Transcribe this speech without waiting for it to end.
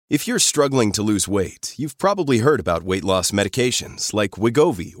If you're struggling to lose weight, you've probably heard about weight loss medications like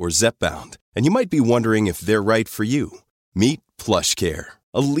Wegovy or Zepbound, and you might be wondering if they're right for you. Meet PlushCare,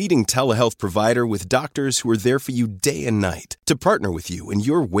 a leading telehealth provider with doctors who are there for you day and night to partner with you in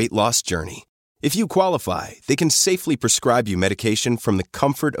your weight loss journey. If you qualify, they can safely prescribe you medication from the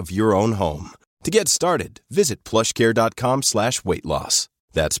comfort of your own home. To get started, visit plushcare.com/weightloss.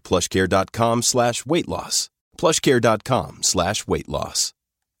 That's plushcare.com/weightloss. plushcare.com/weightloss.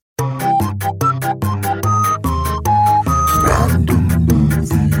 Random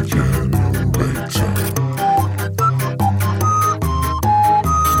movie generator.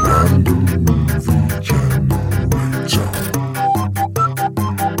 Random movie generator.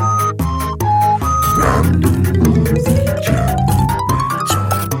 Random movie generator.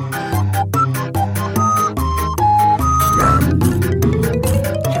 Random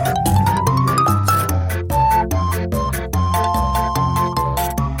movie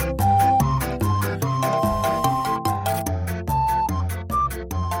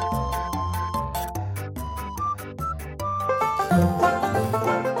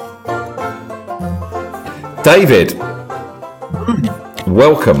David,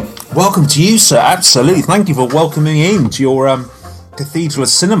 welcome. Welcome to you, sir. Absolutely. Thank you for welcoming me in to your Cathedral of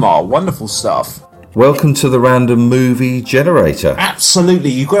Cinema. Wonderful stuff. Welcome to the Random Movie Generator. Absolutely.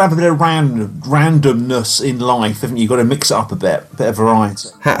 You've got to have a bit of randomness in life, haven't you? You've got to mix it up a bit of variety.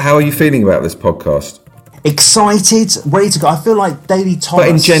 How are you feeling about this podcast? Excited, ready to go. I feel like Daily Thomas. But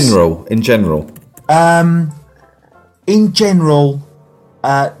in general.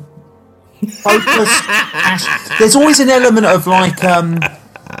 Focus. There's always an element of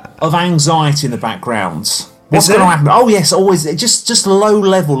of anxiety in the background. What's going to happen? Oh yes, always. Just low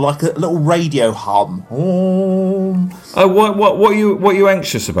level, like a little radio hum. Oh, what are you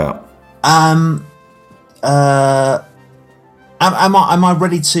anxious about? Am I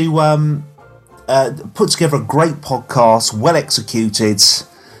ready to put together a great podcast, well executed?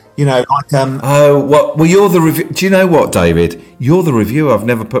 You know, like well, you're the review. Do you know what, David? You're the reviewer. I've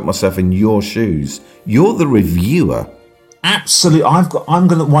never put myself in your shoes. You're the reviewer. Absolutely. I'm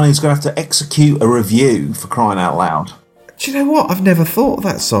the one who's going to have to execute a review, for crying out loud. Do you know what? I've never thought of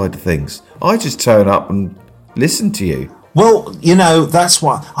that side of things. I just turn up and listen to you. Well, you know, that's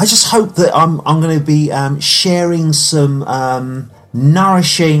why I just hope that I'm going to be sharing some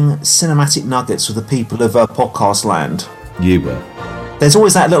nourishing cinematic nuggets with the people of podcast land. You will. There's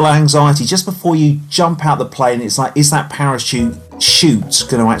always that little anxiety just before you jump out the plane. It's like, is that parachute chute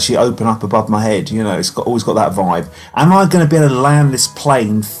going to actually open up above my head? You know, it's always got that vibe. Am I going to be able to land this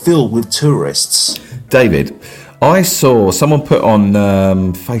plane filled with tourists? David, I saw someone put on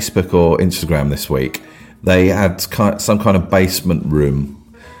Facebook or Instagram this week. They had some kind of basement room,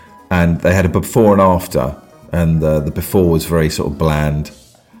 and they had a before and after. And the before was very sort of bland,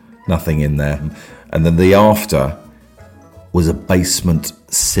 nothing in there, and then the after was a basement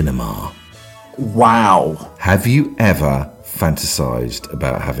cinema. Wow. Have you ever fantasized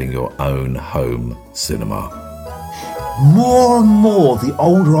about having your own home cinema? More and more, the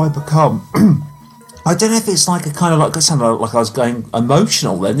older I become, I don't know if it's like a kind of like, it sounded like I was going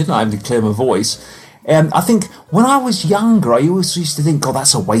emotional then, didn't I? I had to clear my voice. I think when I was younger, I always used to think, God,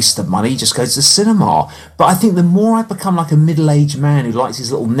 that's a waste of money, just go to the cinema. But I think the more I become like a middle-aged man who likes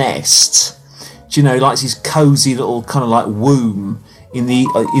his little nest, you know, likes his cosy little kind of like womb in the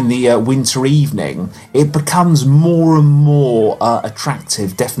winter evening, it becomes more and more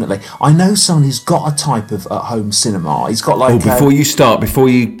attractive. Definitely, I know someone who's got a type of home cinema. He's got like. Before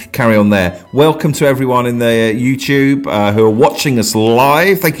you carry on there, welcome to everyone in the YouTube who are watching us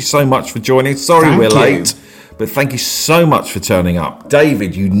live. Thank you so much for joining. Sorry we're late, but thank you so much for turning up.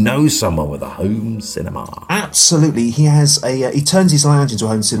 David, you know someone with a home cinema. Absolutely. He has he turns his lounge into a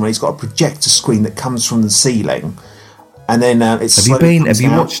home cinema. He's got a projector screen that comes from the ceiling. And then it's. Have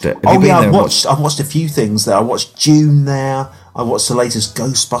you watched it? I've watched a few things there. I watched Dune there. I watched the latest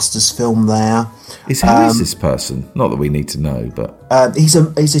Ghostbusters film there. Who is this person? Not that we need to know, but he's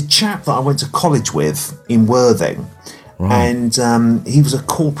a chap that I went to college with in Worthing. Right. And he was a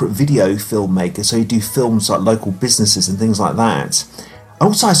corporate video filmmaker, so he'd do films like local businesses and things like that.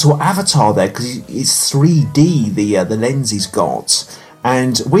 Also, I saw Avatar there because it's 3D, the lens he's got.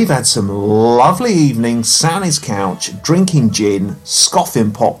 And we've had some lovely evenings, sat on his couch, drinking gin, scoffing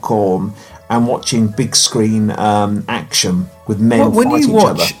popcorn, and watching big screen action with men fighting each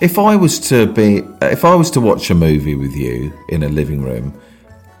other. If I was to watch a movie with you in a living room,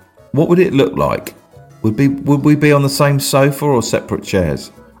 what would it look like? Would we be on the same sofa or separate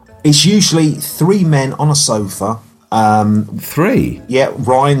chairs? It's usually three men on a sofa. Three? Yeah,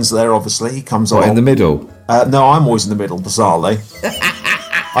 Ryan's there, obviously. He comes on. In the middle? No, I'm always in the middle, bizarrely.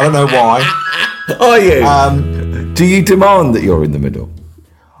 I don't know why. Are you? Do you demand that you're in the middle?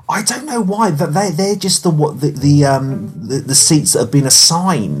 I don't know why. That they're just the seats that have been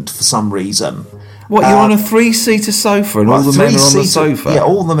assigned for some reason. What, you're on a 3-seater sofa and all the men are on the sofa? Yeah,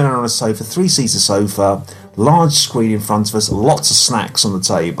 all the men are on a sofa, 3-seater sofa, large screen in front of us, lots of snacks on the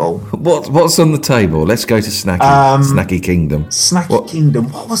table. What's on the table? Let's go to Snacky Kingdom.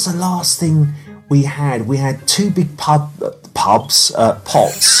 Kingdom. What was the last thing we had? We had 2 big pots of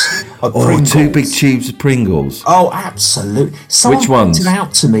Pringles. 2 big tubes of Pringles. Oh, absolutely. Someone Which ones? pointed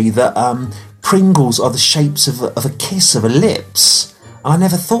out to me that Pringles are the shapes of a kiss, of a lips. And I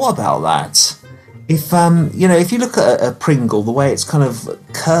never thought about that. If if you look at a Pringle, the way it's kind of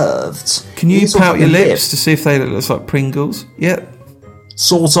curved, can you pout your lips to see if they look like Pringles? Yeah,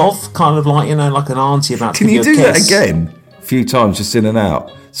 sort of, kind of like like an auntie about. Can to you give do you a that kiss. again a few times, just in and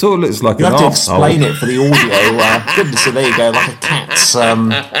out? Sort of looks like You an have to arsehole. explain it for the audio. Goodness, there you go, like a cat's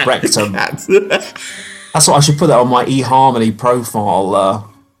rectum. That's what I should put that on my eHarmony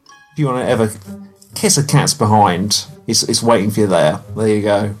profile. If you want to ever kiss a cat's behind, it's waiting for you there. There you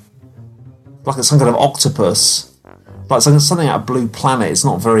go. Like it's some kind of octopus, like something out of Blue Planet. It's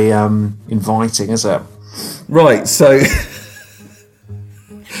not very inviting, is it? Right, so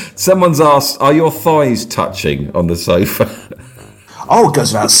someone's asked, are your thighs touching on the sofa? Oh, it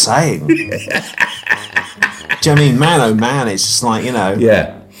goes without saying. Do you know what I mean? Man, oh man, it's just like,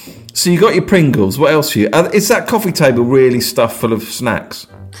 Yeah. So you got your Pringles. What else are you? Is that coffee table really stuffed full of snacks?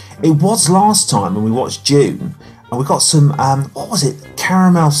 It was last time when we watched June, and we got some, what was it?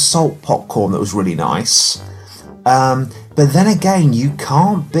 Caramel salt popcorn that was really nice. But then again, you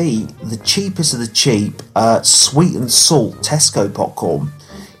can't beat the cheapest of the cheap sweet and salt Tesco popcorn.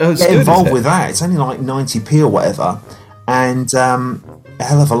 Oh, it's Get good, involved is it? with that. It's only like 90p or whatever. And a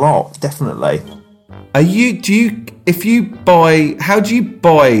hell of a lot, definitely. How do you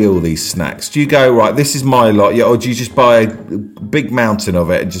buy all these snacks? Do you go, right, this is my lot, or do you just buy a big mountain of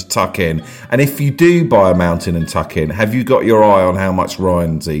it and just tuck in? And if you do buy a mountain and tuck in, have you got your eye on how much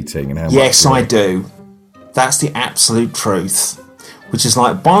Ryan's eating and how much? Yes, I do. That's the absolute truth. Which is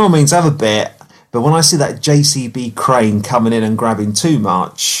like, by all means, have a bit, but when I see that JCB crane coming in and grabbing too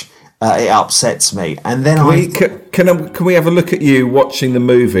much, it upsets me. And then Can we have a look at you watching the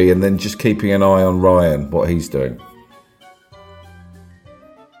movie and then just keeping an eye on Ryan, what he's doing?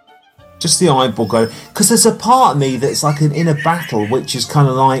 just the eyeball going, because there's a part of me that's like an inner battle, which is kind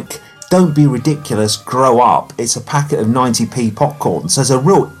of like, don't be ridiculous, grow up. It's a packet of 90p popcorn. So there's a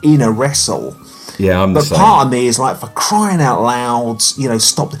real inner wrestle. Yeah, I'm the But same. part of me is like, for crying out loud,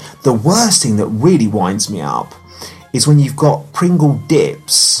 stop. The worst thing that really winds me up is when you've got Pringle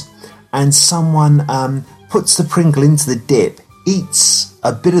dips and someone puts the Pringle into the dip, eats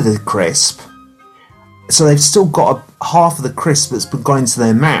a bit of the crisp, so they've still got half of the crisp that's gone into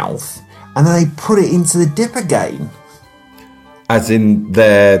their mouth, and then they put it into the dip again. As in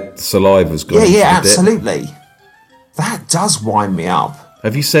their saliva's gone into the dip? Absolutely. That does wind me up.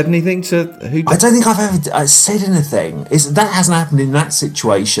 Have you said anything to who? I don't think I've ever said anything. That hasn't happened in that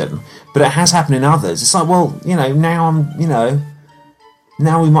situation, but it has happened in others. It's like, well, now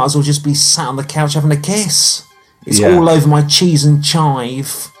now we might as well just be sat on the couch having a kiss. It's all over my cheese and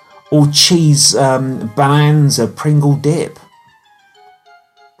chive or cheese bonanza Pringle dip.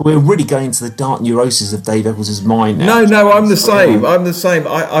 We're really going into the dark neuroses of Dave Eccles' mind now. No, I'm the same. I'm the same.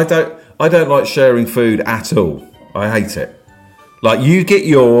 I don't like sharing food at all. I hate it. Like, you get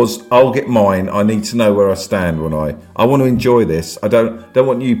yours, I'll get mine. I need to know where I stand when I want to enjoy this. I don't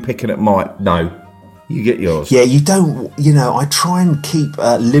want you picking at mine. No, you get yours. Yeah, you don't. I try and keep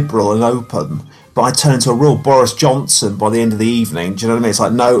liberal and open, but I turn into a real Boris Johnson by the end of the evening. Do you know what I mean? It's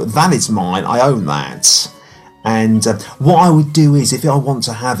like, no, that is mine. I own that. And what I would do is, if I want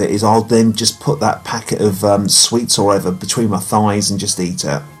to have it, is I'll then just put that packet of sweets or whatever between my thighs and just eat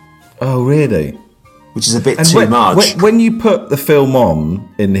it. Oh, really? Which is a bit too much. When you put the film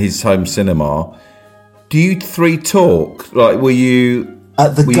on in his home cinema, do you three talk? Like, were you...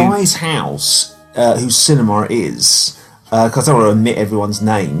 At the guy's house, whose cinema it is, because I don't want to omit everyone's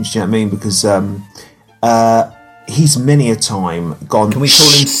names, do you know what I mean? Because he's many a time gone... Can we call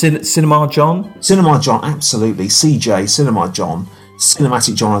him Cinema John? Cinema John, absolutely. CJ, Cinema John,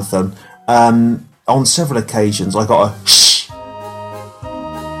 Cinematic Jonathan. On several occasions, I got a shh.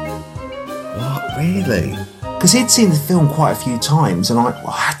 What, really? Because he'd seen the film quite a few times, and I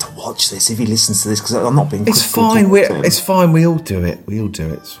had to watch this if he listens to this, because I'm not being It's fine. It's fine. We all do it.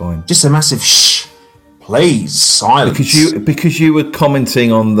 It's fine. Just a massive shh. Please, silence. Because you were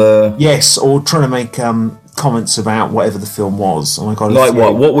commenting on the... Yes, or trying to make comments about whatever the film was. And I got like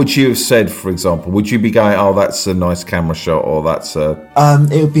what? What would you have said, for example? Would you be going, "Oh, that's a nice camera shot," or "That's a"?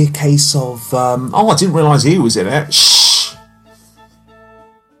 It would be a case of, I didn't realise he was in it. Shh.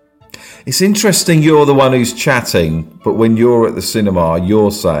 It's interesting. You're the one who's chatting, but when you're at the cinema,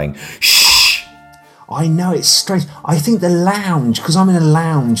 you're saying, "Shh." I know, it's strange. I think the lounge, because I'm in a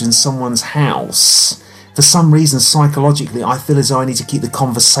lounge in someone's house, for some reason, psychologically, I feel as though I need to keep the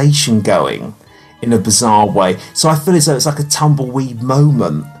conversation going in a bizarre way. So I feel as though it's like a tumbleweed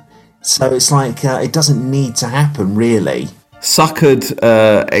moment. So it's like, it doesn't need to happen, really. Suckered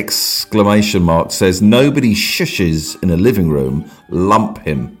exclamation mark says, "Nobody shushes in a living room. Lump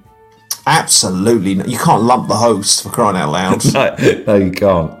him." Absolutely. You can't lump the host, for crying out loud. No, you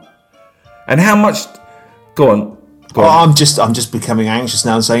can't. And how much... Go on. I'm just becoming anxious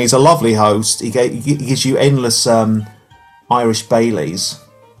now and saying he's a lovely host. He gives you endless Irish Baileys.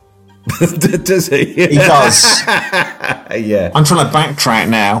 Does he? He does. Yeah. I'm trying to backtrack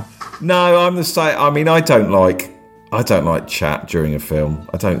now. No, I'm the same. I mean, I don't like chat during a film.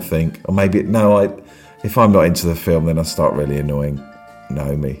 I don't think. Or maybe if I'm not into the film, then I start really annoying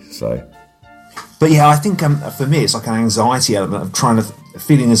Naomi. So. But yeah, I think for me it's like an anxiety element of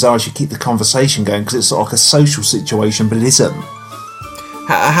feeling as though I should keep the conversation going because it's sort of like a social situation, but it isn't.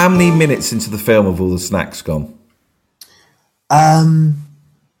 How many minutes into the film have all the snacks gone? God,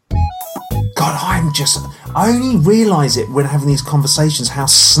 I only realise it when having these conversations how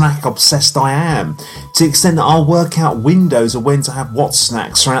snack obsessed I am, to the extent that I'll work out windows of when to have what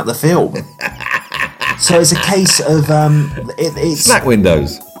snacks throughout the film. So it's a case of it's snack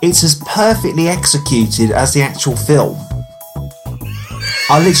windows. It's as perfectly executed as the actual film.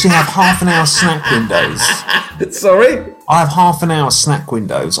 I literally have half an hour snack windows. Sorry? I have half an hour snack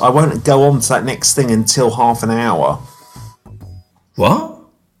windows. I won't go on to that next thing until half an hour. What?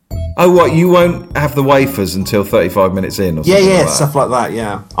 Oh, what? You won't have the wafers until 35 minutes in or something like that? Stuff like that,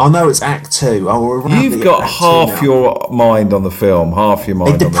 yeah. I'll know it's Act 2. You've got half your mind on the film, half your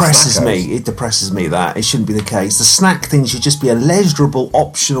mind on the snack. It depresses me that. It shouldn't be the case. The snack thing should just be a leisurable,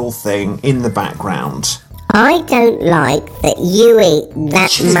 optional thing in the background. I don't like that you eat that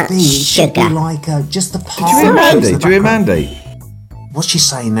much sugar. It should be like just the part. Do you hear Mandy? What's she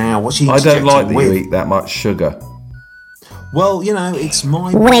saying now? What's she I don't like that with? you eat that much sugar. Well, it's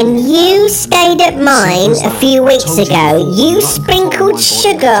my... When you stayed at mine a few weeks ago, you sprinkled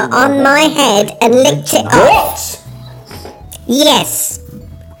sugar on my head and licked it off. Yes.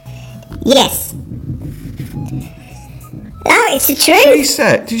 Oh, it's the truth. She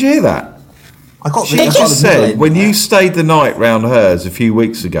said, did you hear that? She just said, when you stayed the night round hers a few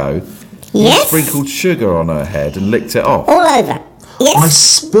weeks ago, you sprinkled sugar on her head and licked it off. All over. Yes. I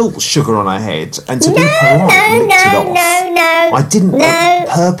spilt sugar on her head, and to be polite, licked it off. No. I didn't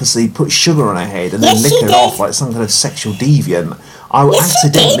purposely put sugar on her head and then lick it off like some kind of sexual deviant. I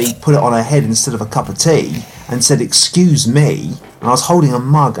accidentally put it on her head instead of a cup of tea and said, "Excuse me," and I was holding a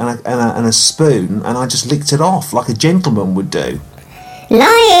mug and a spoon, and I just licked it off like a gentleman would do.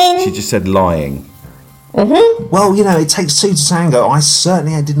 Lying. She just said lying. Mm-hmm. Well, it takes two to tango. I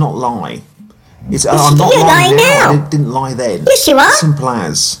certainly did not lie. I'm not lying now. I didn't lie then. Yes, you are. Simple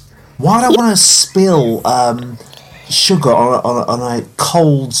as. Why do I want to spill sugar on a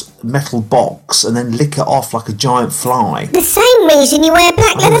cold metal box and then lick it off like a giant fly? The same reason you wear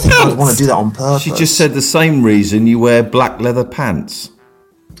black leather pants. I want to do that on purpose. She just said the same reason you wear black leather pants.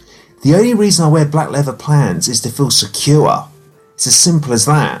 The only reason I wear black leather pants is to feel secure. It's as simple as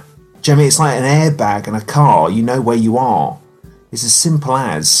that. Do you know what I mean? It's like an airbag in a car. You know where you are. It's as simple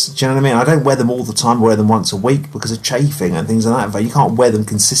as. Do you know what I mean? I don't wear them all the time. I wear them once a week because of chafing and things like that. You can't wear them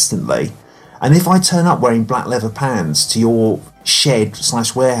consistently. And if I turn up wearing black leather pants to your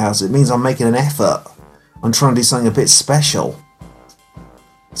shed/warehouse, it means I'm making an effort. I'm trying to do something a bit special.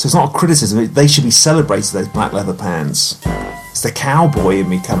 So it's not a criticism. They should be celebrated, those black leather pants. It's the cowboy in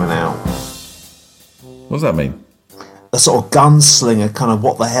me coming out. What does that mean? A sort of gunslinger kind of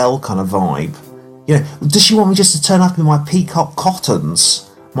what the hell kind of vibe. Does she want me just to turn up in my peacock cottons?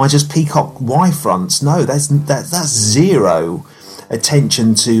 My just peacock Y-fronts? No, that's zero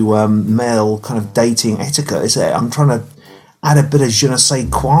attention to male kind of dating etiquette, is it? I'm trying to add a bit of je ne sais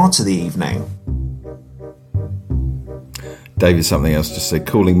quoi to the evening. David something else just said,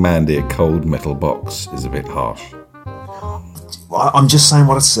 calling Mandy a cold metal box is a bit harsh. I'm just saying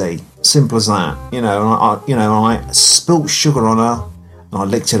what I see. Simple as that. And I spilt sugar on her and I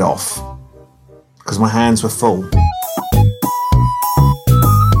licked it off because my hands were full.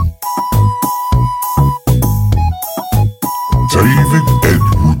 David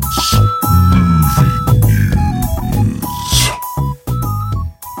Edwards Movie News.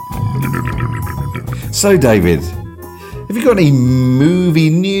 So, David, have you got any movie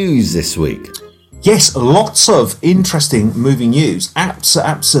news this week? Yes, lots of interesting movie news.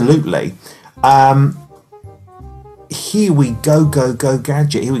 Absolutely. Here we go,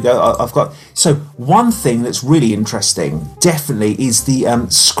 gadget. Here we go. I've got... So, one thing that's really interesting, definitely, is the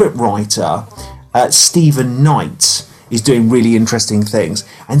script writer, Stephen Knight, is doing really interesting things.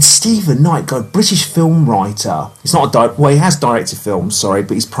 And Stephen Knight, a British film writer. He's not he has directed films, sorry,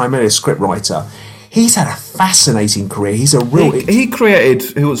 but he's primarily a script writer. He's had a fascinating career. He's a real... He created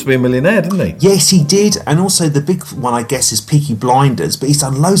Who Wants to Be a Millionaire, didn't he? Yes, he did. And also the big one, I guess, is Peaky Blinders. But he's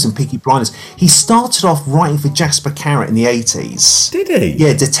done loads of Peaky Blinders. He started off writing for Jasper Carrott in the 80s. Did he?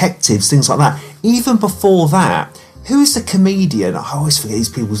 Yeah, detectives, things like that. Even before that, who is the comedian? I always forget these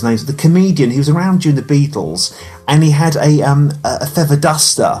people's names. The comedian, he was around during the Beatles, and he had a feather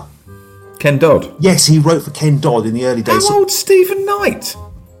duster. Ken Dodd? Yes, he wrote for Ken Dodd in the early days. How old's Stephen Knight?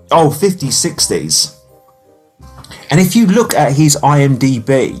 Oh, 50s, 60s. And if you look at his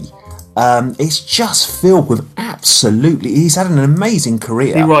IMDb, it's just filled with absolutely... He's had an amazing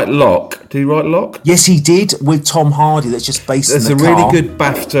career. Did he write Locke? Yes, he did, with Tom Hardy. That's just based There's in the a car. really good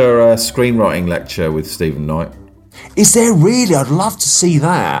BAFTA screenwriting lecture with Stephen Knight. Is there really? I'd love to see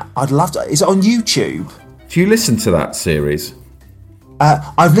that. I'd love to... Is it on YouTube? Do you listen to that series?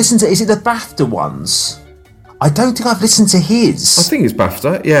 I've listened to... Is it the BAFTA ones? I don't think I've listened to his. I think it's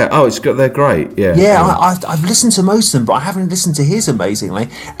BAFTA. Yeah. Oh, they're great. Yeah. Yeah, I've listened to most of them, but I haven't listened to his, amazingly.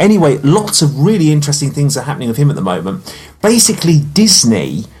 Anyway, lots of really interesting things are happening with him at the moment. Basically,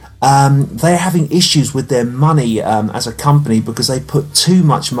 Disney, they're having issues with their money as a company because they put too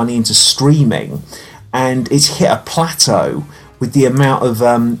much money into streaming, and it's hit a plateau with the amount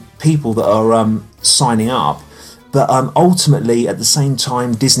of people that are signing up. But ultimately, at the same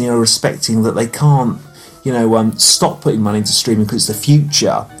time, Disney are respecting that they can't stop putting money into streaming because it's the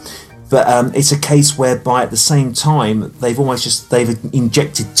future. But it's a case whereby at the same time they've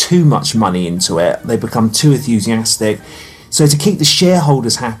injected too much money into it. They've become too enthusiastic. So to keep the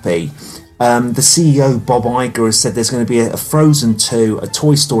shareholders happy, the CEO Bob Iger has said there's going to be a Frozen 2, a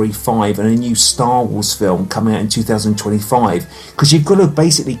Toy Story 5 and a new Star Wars film coming out in 2025, because you've got to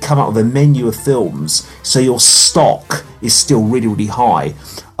basically come up with a menu of films so your stock is still really, really high.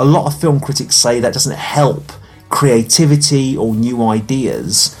 A lot of film critics say that doesn't help creativity or new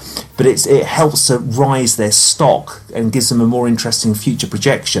ideas, but it helps to rise their stock and gives them a more interesting future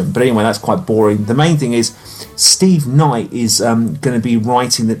projection. But anyway, that's quite boring. The main thing is Steve Knight is going to be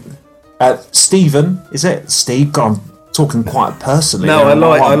writing the... Stephen, is it? Steve? God, I'm talking quite personally. No, I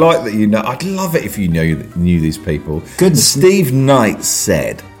like that you know. I'd love it if you knew these people. Goodness. Steve Knight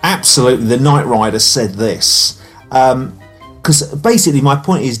said. Absolutely, the Knight Rider said this. Because basically my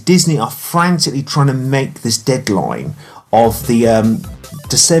point is Disney are frantically trying to make this deadline of the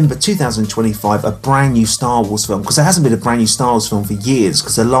December 2025 a brand new Star Wars film, because there hasn't been a brand new Star Wars film for years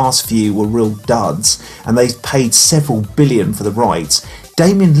because the last few were real duds and they paid several billion for the rights.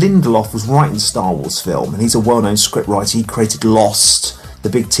 Damien Lindelof was writing the Star Wars film, and he's a well-known scriptwriter. He created Lost, the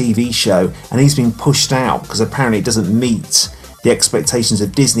big TV show, and he's been pushed out because apparently it doesn't meet the expectations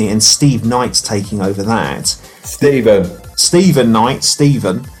of Disney, and Steve Knight's taking over that. Stephen Knight.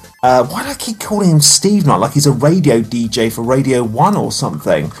 Why do I keep calling him Steve Knight? Like he's a radio DJ for Radio 1 or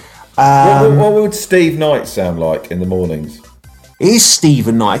something. What would Steve Knight sound like in the mornings? It is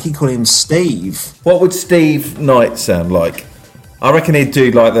Stephen Knight. I keep calling him Steve. What would Steve Knight sound like? I reckon he'd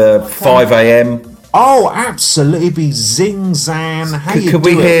do like the 5 a.m. Oh, absolutely. It'd be zing zan. Could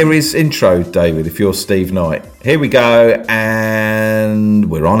we hear his intro, David, if you're Steve Knight? Here we go,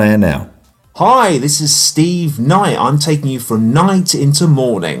 and we're on air now. Hi, this is Steve Knight. I'm taking you from night into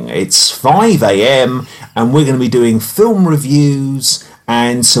morning. It's 5 a.m. and we're going to be doing film reviews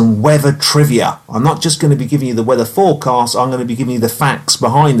and some weather trivia. I'm not just going to be giving you the weather forecast, I'm going to be giving you the facts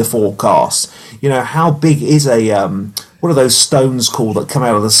behind the forecast. You know, how big is what are those stones called that come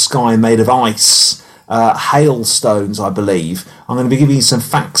out of the sky made of ice? Hailstones, I believe. I'm going to be giving you some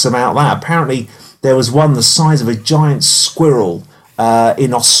facts about that. Apparently, there was one the size of a giant squirrel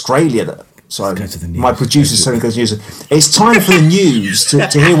in Australia. Sorry, my producer's telling me to go to the news. It's time for the news to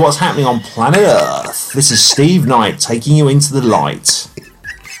hear what's happening on planet Earth. This is Steve Knight taking you into the light.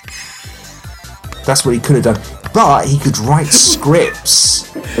 That's what he could have done. But he could write scripts.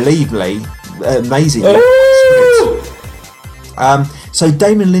 Believe me, amazing. So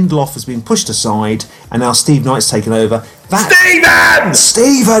Damon Lindelof has been pushed aside, and now Steve Knight's taken over.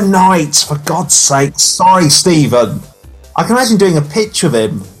 Stephen Knight, for God's sake. Sorry, Stephen. I can imagine doing a pitch of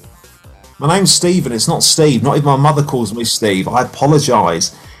him. My name's Stephen, it's not Steve. Not even my mother calls me Steve. I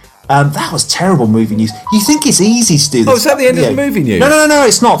apologise. That was terrible movie news. You think it's easy to do this? Oh, is that the end of the movie news? No,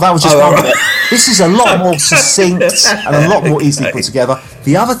 it's not. That was just one of it. This is a lot more succinct and a lot more easily put together.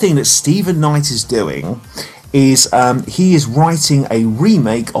 The other thing that Stephen Knight is doing is he is writing a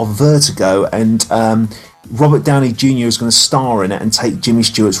remake of Vertigo, and Robert Downey Jr. is going to star in it and take Jimmy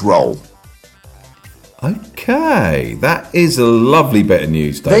Stewart's role. Okay, that is a lovely bit of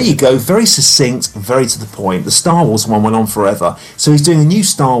news, David. There you go, very succinct, very to the point. The Star Wars one went on forever. So he's doing a new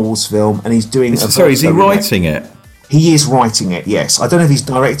Star Wars film, and he's doing... Sorry, is he writing it? He is writing it, yes. I don't know if he's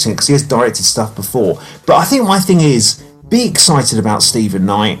directing it, because he has directed stuff before. But I think my thing is, be excited about Stephen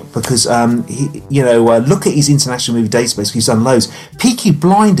Knight, because, look at his international movie database, he's done loads. Peaky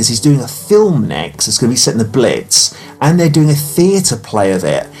Blinders, he's doing a film next, it's going to be set in the Blitz, and they're doing a theatre play of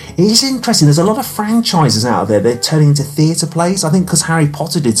it. It is interesting, there's a lot of franchises out there they're turning into theatre plays, I think because Harry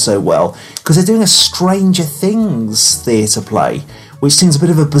Potter did so well, because they're doing a Stranger Things theatre play, which seems a bit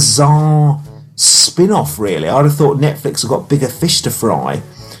of a bizarre spin-off, really. I'd have thought Netflix have got bigger fish to fry.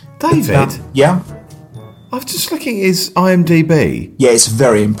 David? Yeah? I'm just looking at his IMDb. Yeah, it's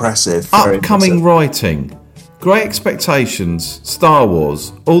very impressive. Upcoming writing. Great Expectations, Star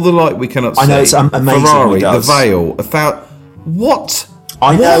Wars, All the Light We Cannot See. I know, it's amazing. Ferrari, The Veil, What?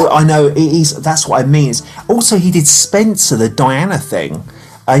 I know. It is. That's what I mean. Also, he did Spencer, the Diana thing.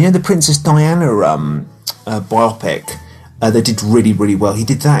 The Princess Diana biopic. They did really, really well. He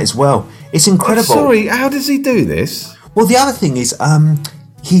did that as well. It's incredible. Sorry, how does he do this? Well, the other thing is,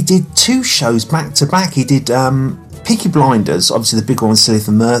 he did 2 shows back to back. He did Peaky Blinders, obviously the big one with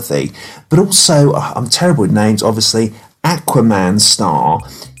Cillian Murphy, but also, I'm terrible with names, obviously, Aquaman star.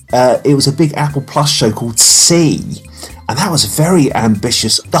 It was a big Apple Plus show called C, and that was very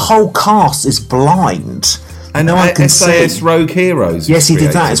ambitious. The whole cast is blind. And no one can SAS Rogue Heroes. Yes, he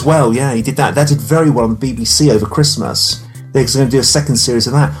did that as well. Yeah, he did that. That did very well on BBC over Christmas. They're going to do a second series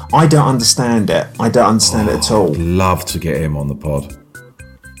of that. I don't understand it. It at all. I'd love to get him on the pod.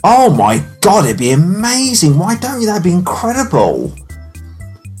 Oh my God, it'd be amazing. Why don't you? That'd be incredible.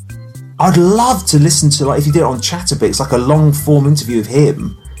 I'd love to listen to, if you did it on Chatterbix, like a long form interview of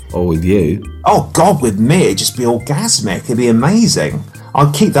him. Or with you. Oh God, with me, it'd just be orgasmic. It'd be amazing.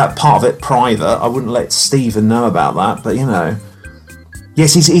 I'd keep that part of it private. I wouldn't let Stephen know about that, but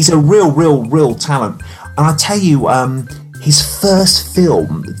Yes, he's a real talent. And I tell you, his first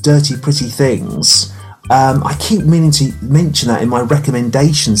film, Dirty Pretty Things, I keep meaning to mention that in my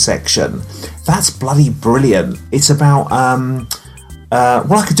recommendation section. That's bloody brilliant. It's about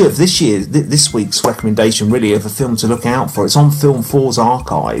I could do it for this week's recommendation, really, of a film to look out for. It's on Film 4's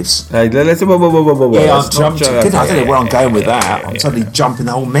archives. Hey, let's Yeah, I've jumped. I don't know where I'm going with that. I'm totally jumping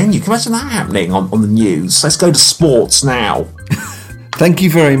the whole menu. Can you imagine that happening on the news? Let's go to sports now. Thank you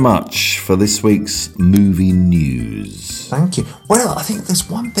very much for this week's movie news. Thank you. Well, I think there's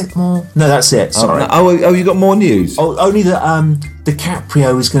one bit more. No, that's it. Sorry. Oh, you got more news? Oh, only that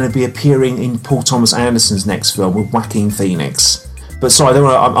DiCaprio is going to be appearing in Paul Thomas Anderson's next film with Joaquin Phoenix. But sorry,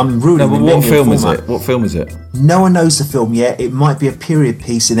 I'm ruining the what film is it? What film is it? No one knows the film yet. It might be a period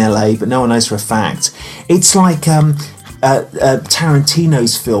piece in LA, but no one knows for a fact. It's like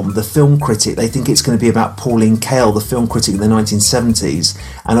Tarantino's film, The Film Critic. They think it's going to be about Pauline Kael, the film critic in the 1970s,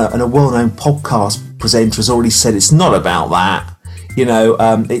 and a well-known podcast presenter has already said it's not about that. He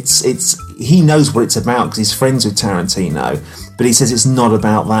knows what it's about because he's friends with Tarantino, but he says it's not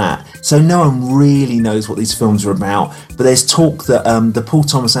about that. So no one really knows what these films are about. But there's talk that the Paul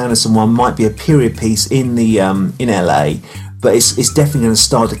Thomas Anderson one might be a period piece in LA. But it's definitely going to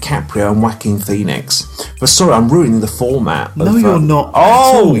star DiCaprio and Joaquin Phoenix. But sorry, I'm ruining the format. No, you're not.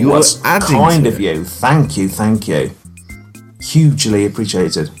 Oh, you are adding kind to of you. Thank you. Hugely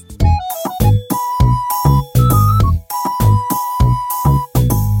appreciated.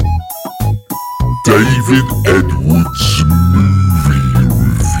 David Edwards Movie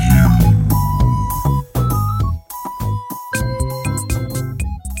Review.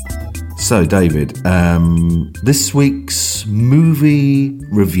 So, David, this week's movie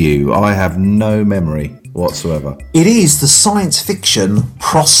review, I have no memory whatsoever. It is the science fiction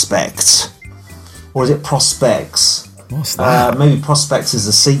Prospect. Or is it Prospects? What's that? Maybe Prospects is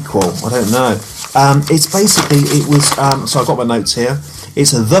a sequel. I don't know. It's basically, it was, so I've got my notes here.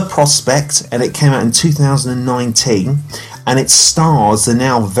 It's The Prospect, and it came out in 2019, and it stars the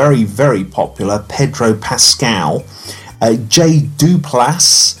now very, very popular Pedro Pascal, Jay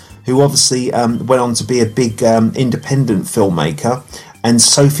Duplass, who obviously went on to be a big independent filmmaker, and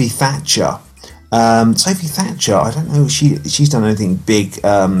Sophie Thatcher. Sophie Thatcher, I don't know if she's done anything big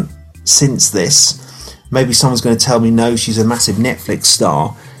since this. Maybe someone's going to tell me no, she's a massive Netflix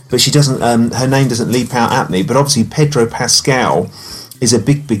star, but she doesn't. Her name doesn't leap out at me. But obviously Pedro Pascal is a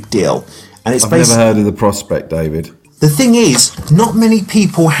big deal. And it's I've never heard of The Prospect, David. The thing is, not many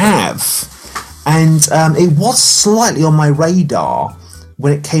people have. And it was slightly on my radar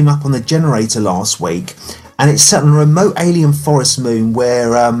when it came up on the generator last week. And it's set on a remote alien forest moon where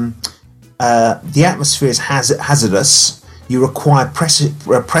the atmosphere is hazardous. You require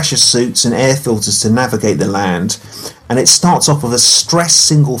pressure suits and air filters to navigate the land. And it starts off with a stressed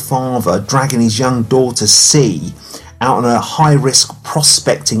single father dragging his young daughter, C, out on a high-risk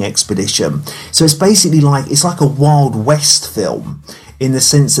prospecting expedition. So it's basically it's like a Wild West film, in the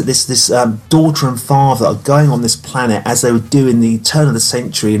sense that this daughter and father are going on this planet as they would do in the turn of the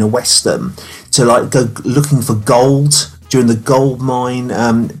century in a Western, to go looking for gold during the gold mine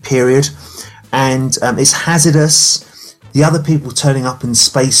period. And it's hazardous. The other people turning up in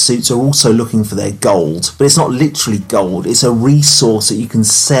spacesuits are also looking for their gold, but it's not literally gold. It's a resource that you can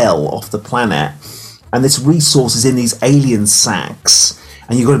sell off the planet. And this resource is in these alien sacks.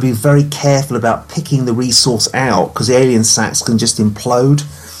 And you've got to be very careful about picking the resource out, because the alien sacks can just implode.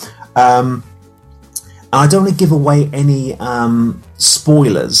 And I don't want to give away any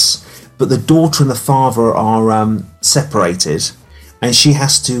spoilers, but the daughter and the father are separated. And she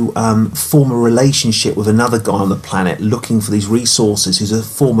has to form a relationship with another guy on the planet looking for these resources, who's a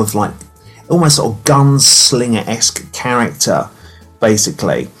form of almost sort of gunslinger-esque character,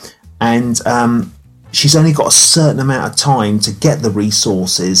 basically. And she's only got a certain amount of time to get the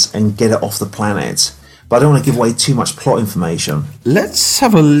resources and get it off the planet. But I don't want to give away too much plot information. Let's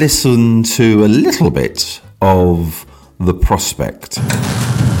have a listen to a little bit of The Prospect.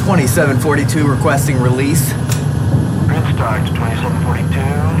 2742 requesting release. Grid start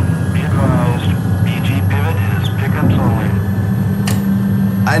 2742. Be advised, BG pivot is pickups only.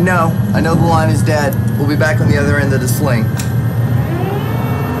 I know the line is dead. We'll be back on the other end of the sling.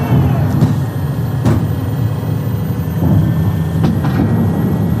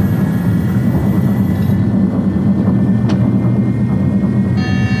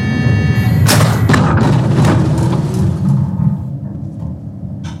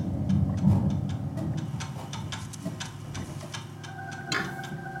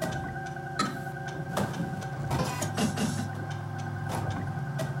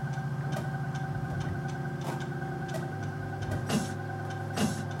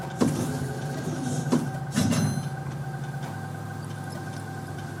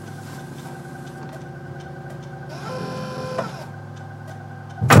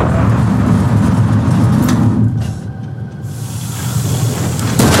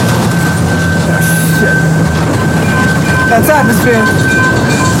 That's atmosphere.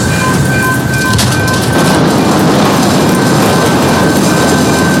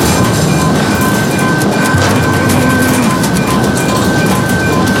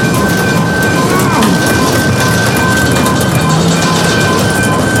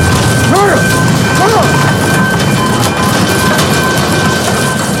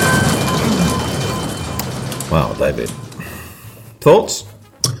 Wow, David. Thoughts?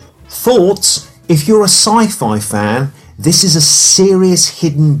 Thoughts? If you're a sci-fi fan, this is a serious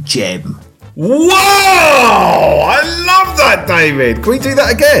hidden gem. Whoa! I love that, David. Can we do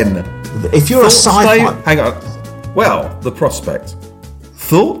that again? If you're Thoughts, a sci-fi... Dave? Hang on. Well, The Prospect.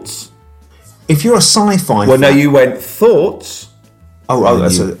 Thoughts? If you're a sci-fi Well, no, fan... you went thoughts.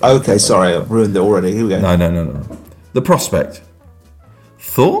 Okay, sorry, I've ruined it already. Here we go. No. The Prospect.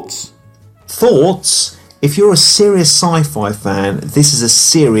 Thoughts? Thoughts? If you're a serious sci-fi fan, this is a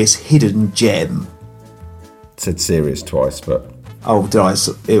serious hidden gem. Said serious twice, but... Oh, did I?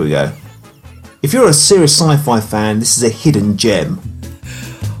 Here we go. If you're a serious sci-fi fan, this is a hidden gem.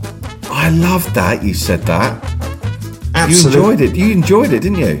 I love that you said that. Absolutely. You enjoyed it,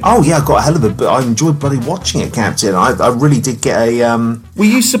 didn't you? Oh, yeah, I got a hell of it, but I enjoyed bloody watching it, Captain. I really did get a... Were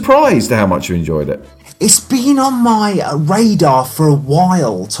you surprised how much you enjoyed it? It's been on my radar for a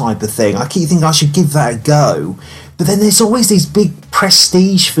while, type of thing. I keep thinking I should give that a go. But then there's always these big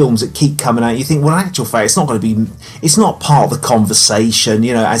prestige films that keep coming out. You think, well, in actual fact, it's not going to be... It's not part of the conversation,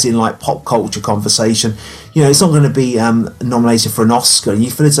 as in pop culture conversation. It's not going to be nominated for an Oscar. And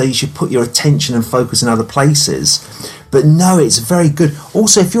you feel as though you should put your attention and focus in other places. But no, it's very good.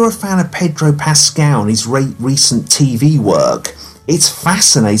 Also, if you're a fan of Pedro Pascal and his recent TV work, it's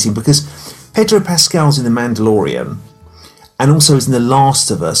fascinating because Pedro Pascal's in The Mandalorian and also is in The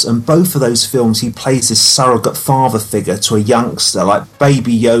Last of Us, and both of those films he plays this surrogate father figure to a youngster, like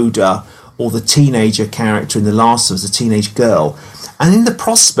Baby Yoda or the teenager character in The Last of Us, the teenage girl. And in The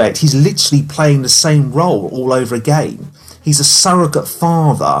Prospect, he's literally playing the same role all over again. He's a surrogate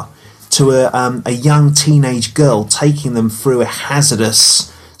father to a young teenage girl, taking them through a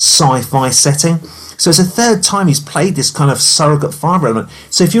hazardous sci-fi setting. So it's the third time he's played this kind of surrogate father element.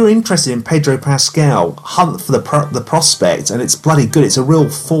 So if you're interested in Pedro Pascal, hunt for the prospect, and it's bloody good. It's a real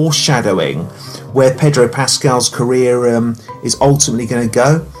foreshadowing where Pedro Pascal's career is ultimately going to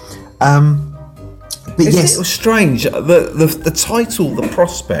go. But yes, it was strange. The title, The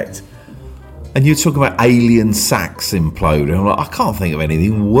Prospect, and you're talking about alien sacks implode. And I'm like, I can't think of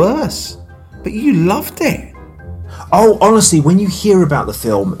anything worse. But you loved it. Oh, honestly, when you hear about the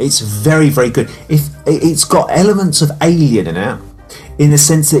film, it's very, very good. It's got elements of Alien in it, in the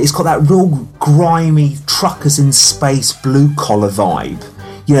sense that it's got that real grimy truckers in space blue collar vibe.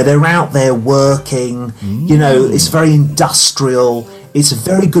 You know, they're out there working. You know, it's very industrial. It's a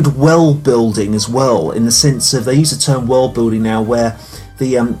very good world building as well, in the sense of, they use the term world building now, where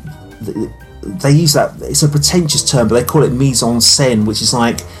they use that. It's a pretentious term, but they call it mise en scène, which is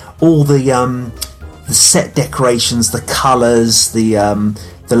like all the set decorations, the colours, the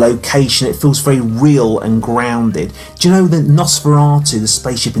location. It feels very real and grounded. Do you know that Nosferatu, the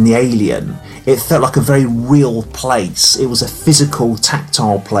spaceship in the Alien, it felt like a very real place. It was a physical,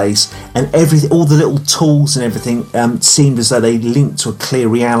 tactile place, and everything, all the little tools and everything seemed as though they linked to a clear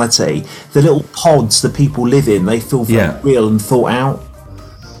reality. The little pods that people live in, they feel very real and thought out.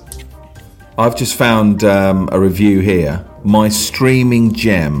 I've just found a review here. My streaming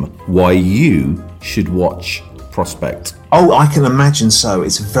gem, why you should watch Prospect. Oh, I can imagine so.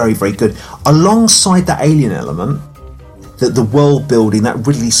 It's very, very good. Alongside that alien element, the world building, that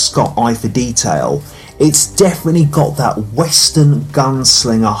Ridley Scott eye for detail, it's definitely got that Western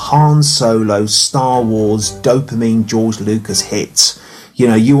gunslinger, Han Solo, Star Wars, dopamine, George Lucas hit. You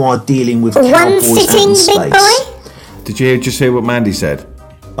know, you are dealing with cowboys out in space. Did you just hear what Mandy said?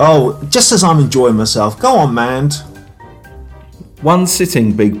 Oh, just as I'm enjoying myself. Go on, Mand. One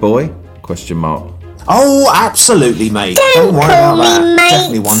sitting, big boy? Question mark. Oh, absolutely, mate. Don't worry about that. Mate.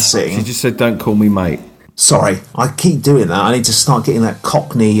 Definitely one sitting. She just said, don't call me mate. Sorry, I keep doing that. I need to start getting that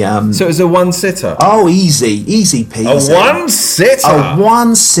Cockney... So it was a one-sitter? Oh, easy peasy. A one-sitter? A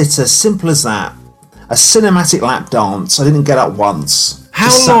one-sitter, simple as that. A cinematic lap dance. I didn't get up once.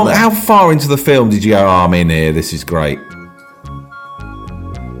 How far into the film did you go, I'm in here, this is great?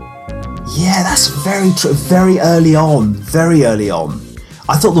 Yeah, that's very true. Very early on.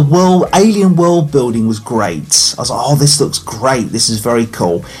 I thought the alien world building was great. I was like, oh, this looks great. This is very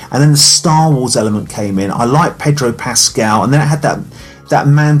cool. And then the Star Wars element came in. I liked Pedro Pascal. And then it had that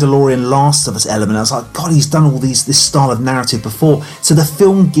Mandalorian Last of Us element. I was like, God, he's done all this style of narrative before. So the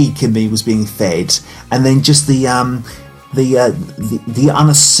film geek in me was being fed. And then just the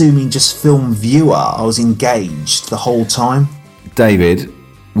unassuming just film viewer, I was engaged the whole time. David,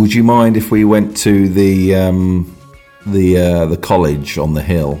 would you mind if we went to the college on the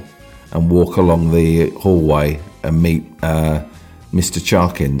hill and walk along the hallway and meet Mr.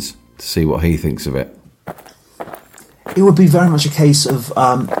 Charkins to see what he thinks of it? It would be very much a case of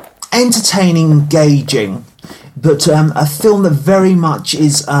entertaining, engaging, but a film that very much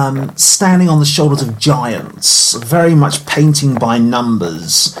is standing on the shoulders of giants, very much painting by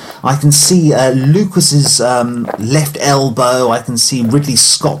numbers. I can see Lucas's left elbow. I can see Ridley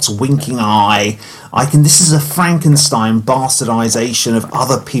Scott's winking eye. This is a Frankenstein bastardization of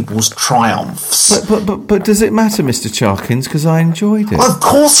other people's triumphs. But does it matter, Mr. Charkins? Because I enjoyed it. Of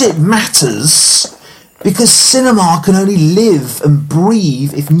course it matters. Because cinema can only live and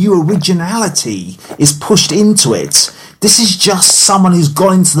breathe if new originality is pushed into it. This is just someone who's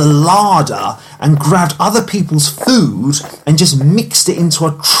gone into the larder and grabbed other people's food and just mixed it into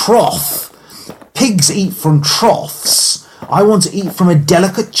a trough. Pigs eat from troughs. I want to eat from a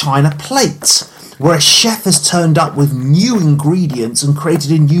delicate china plate, where a chef has turned up with new ingredients and created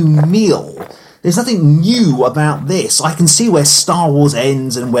a new meal. There's nothing new about this. I can see where Star Wars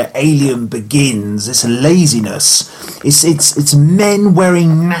ends and where Alien begins. It's laziness. It's men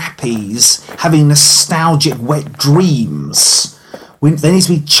wearing nappies, having nostalgic wet dreams. They need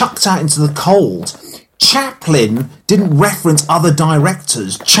to be chucked out into the cold. Chaplin didn't reference other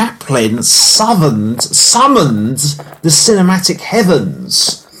directors. Chaplin summoned the cinematic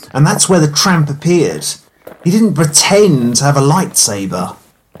heavens. And that's where the tramp appeared. He didn't pretend to have a lightsaber.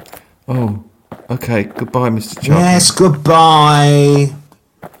 Oh. Okay, goodbye, Mr. Charkins. Yes, goodbye.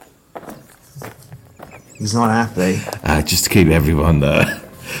 He's not happy. Just to keep everyone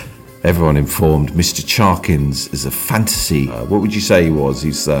informed, Mr. Charkins is a fantasy. What would you say he was?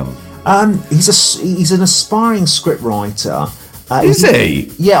 He's an aspiring scriptwriter. Is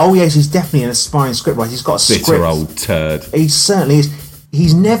he? Yeah. Oh, yes. He's definitely an aspiring scriptwriter. He's got a script. Bitter old turd. He certainly is.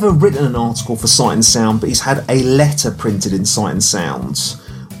 He's never written an article for Sight and Sound, but he's had a letter printed in Sight and Sound,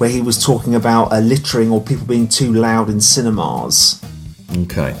 where he was talking about littering or people being too loud in cinemas.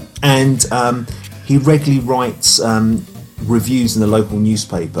 Okay. And he regularly writes reviews in the local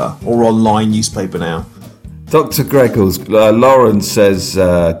newspaper or online newspaper now. Dr. Greggles, Lauren says,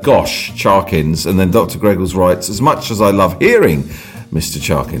 gosh, Charkins, and then Dr. Greggles writes, as much as I love hearing Mr.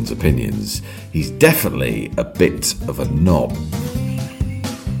 Charkins' opinions, he's definitely a bit of a knob.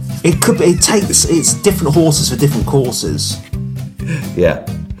 It could be, it's different horses for different courses. Yeah.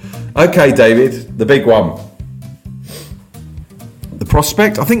 Okay, David, the big one. The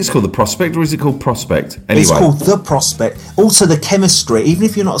Prospect? I think it's called The Prospect, or is it called Prospect? Anyway. It's called The Prospect. Also, the chemistry, even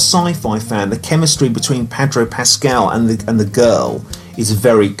if you're not a sci-fi fan, the chemistry between Pedro Pascal and the girl is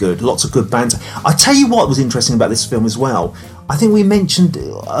very good. Lots of good banter. I tell you what was interesting about this film as well. I think we mentioned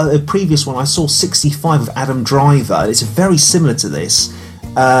a previous one. I saw 65 of Adam Driver, and it's very similar to this.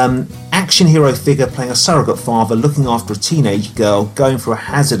 Action hero figure playing a surrogate father looking after a teenage girl going through a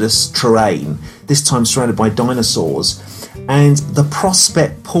hazardous terrain, this time surrounded by dinosaurs. And The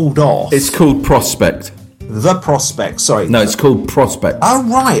Prospect pulled off. It's called Prospect. The Prospect, sorry. No, it's called Prospect. Oh,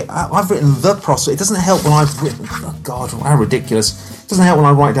 right. I've written The Prospect. It doesn't help when I've written... Oh, God, how ridiculous. It doesn't help when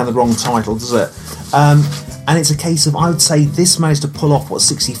I write down the wrong title, does it? And it's a case of, I would say, this managed to pull off what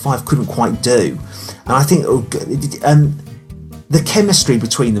 65 couldn't quite do. And I think the chemistry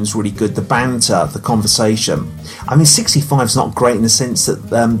between them is really good. The banter, the conversation. I mean, 65 is not great in the sense that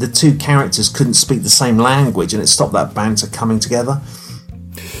the two characters couldn't speak the same language, and it stopped that banter coming together.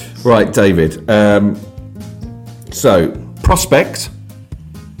 Right, David. So, Prospect,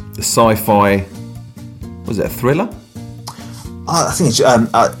 the sci-fi, was it a thriller? I think it's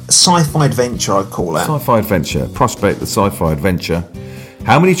sci-fi adventure, I'd call it. Sci-fi adventure. Prospect, the sci-fi adventure.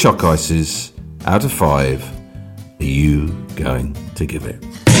 How many chalk ices out of 5 are you going to give it?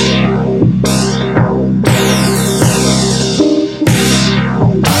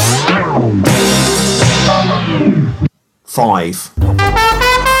 Five.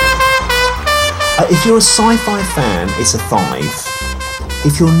 If you're a sci-fi fan, it's a 5.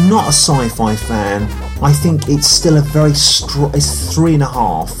 If you're not a sci-fi fan, I think it's still a very strong. It's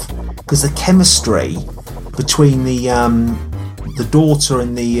 3.5 because the chemistry between the daughter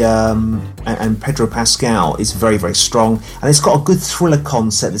and and Pedro Pascal is very, very strong, and it's got a good thriller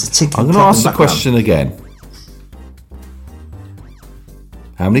concept. There's a ticking. I'm going to ask the question again.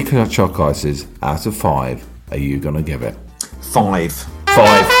 How many chalk ices out of 5 are you going to give it? 5.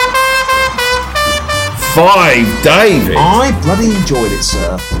 5. 5, David. I bloody enjoyed it,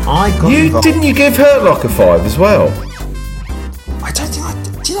 sir. Didn't you give Hurt Locker 5 as well? I don't think I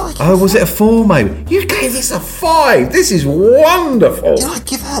did. Was it a 4 maybe? You gave this a 5. This is wonderful. Did I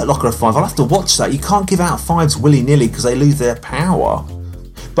give Hurt Locker a 5? I'll have to watch that. You can't give out 5s willy-nilly because they lose their power.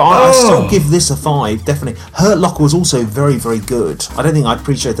 But I still give this a 5, definitely. Hurt Locker was also very, very good. I don't think I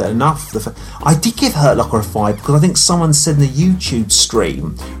appreciate that enough. I did give Hurt Locker a 5 because I think someone said in the YouTube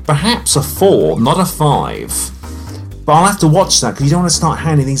stream, perhaps a 4, not a 5. But I'll have to watch that because you don't want to start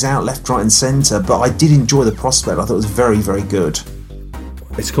handing these out left, right and centre. But I did enjoy The Prospect. I thought it was very, very good.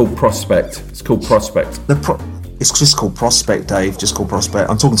 It's called Prospect. It's called Prospect. It's just called Prospect, Dave. Just called Prospect.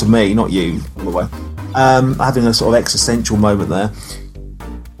 I'm talking to me, not you, by the way. Having a sort of existential moment there.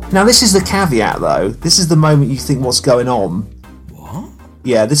 Now, this is the caveat, though. This is the moment you think, what's going on? What?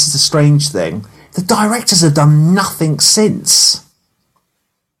 Yeah, this is the strange thing. The directors have done nothing since.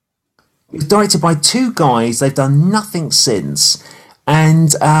 It's directed by 2 guys. They've done nothing since.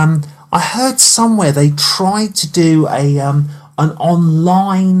 And I heard somewhere they tried to do an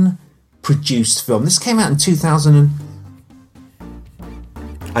online produced film. This came out in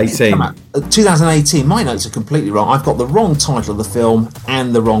 2018. My notes are completely wrong. I've got the wrong title of the film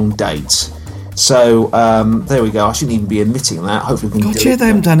and the wrong date. So there we go. I shouldn't even be admitting that. Hopefully we can they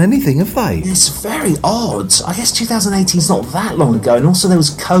haven't done anything, have they? It's very odd. I guess 2018 is not that long ago, and also there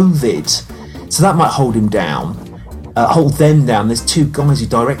was COVID, so that might hold him down. Hold them down. There's 2 guys who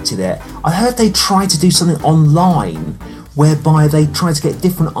directed it. I heard they tried to do something online whereby they tried to get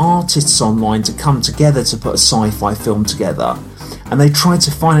different artists online to come together to put a sci-fi film together. And they tried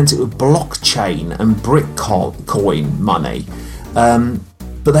to finance it with blockchain and Bitcoin money.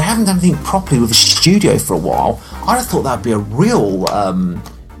 But they haven't done anything properly with a studio for a while. I'd have thought that'd be a real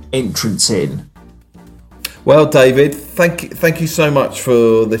entrance in. Well, David, thank you so much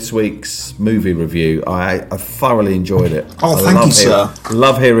for this week's movie review. I thoroughly enjoyed it. Oh, thank you, sir.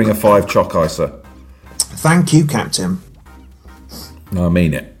 Love hearing a 5 chalk icer. Thank you, Captain. No, I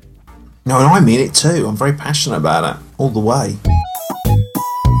mean it. No, and I mean it too. I'm very passionate about it, all the way.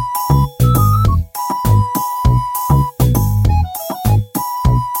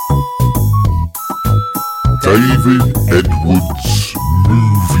 David Edwards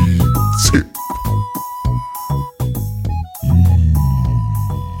movie tip.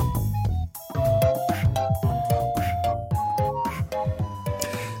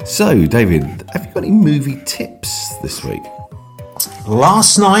 So, David, have you got any movie tips this week?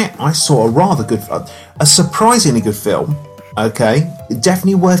 Last night I saw a surprisingly good film. Okay,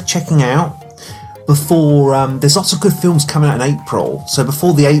 definitely worth checking out. Before there's lots of good films coming out in April, so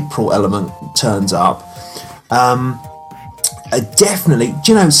before the April element turns up, definitely.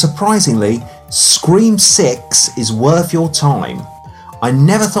 Do you know? Surprisingly, Scream 6 is worth your time. I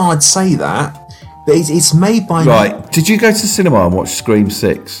never thought I'd say that, but it's made by. Right? Did you go to the cinema and watch Scream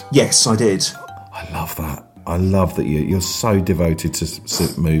 6? Yes, I did. I love that. I love that you're so devoted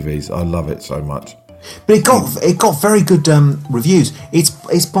to movies. I love it so much. But it got very good reviews.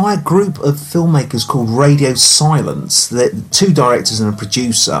 It's by a group of filmmakers called Radio Silence. They're 2 directors and a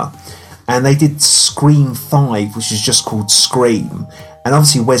producer, and they did Scream 5, which is just called Scream. And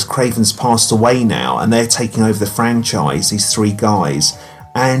obviously Wes Craven's passed away now, and they're taking over the franchise. These 3 guys,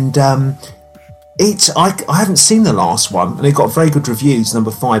 and I haven't seen the last one, and it got very good reviews,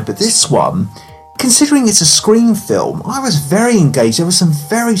 number 5. But this one, considering it's a Scream film, I was very engaged. There were some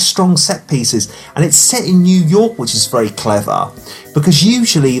very strong set pieces, and it's set in New York, which is very clever, because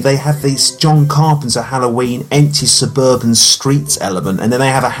usually they have this John Carpenter Halloween empty suburban streets element, and then they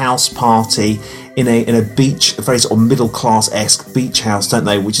have a house party in a beach, a very sort of middle class-esque beach house, don't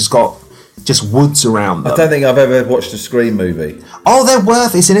they, which has got just woods around them. I don't think I've ever watched a Scream movie. Oh, they're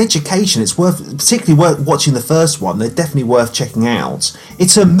worth. It's an education. It's particularly worth watching the first one. They're definitely worth checking out.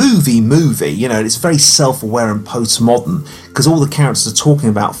 It's a movie. You know, it's very self-aware and postmodern because all the characters are talking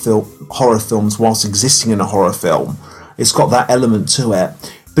about horror films whilst existing in a horror film. It's got that element to it.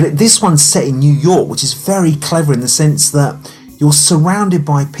 But this one's set in New York, which is very clever in the sense that you're surrounded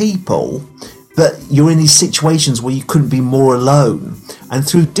by people, but you're in these situations where you couldn't be more alone. And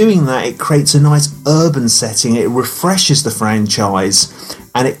through doing that, it creates a nice urban setting. It refreshes the franchise,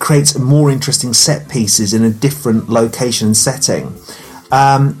 and it creates more interesting set pieces in a different location and setting.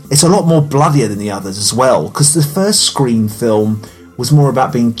 It's a lot more bloodier than the others as well, because the first Scream film was more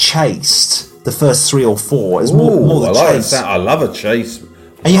about being chased. The first 3 or 4 is more the chase. I love a chase.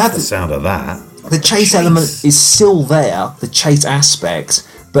 And you have the sound of that. The chase element is still there, the chase aspect,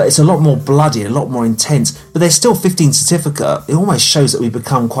 but it's a lot more bloody, a lot more intense. But there's still 15 certificate. It almost shows that we've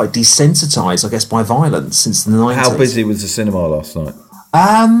become quite desensitised, I guess, by violence since the 90s. How busy was the cinema last night?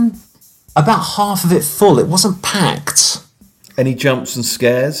 About half of it full. It wasn't packed. Any jumps and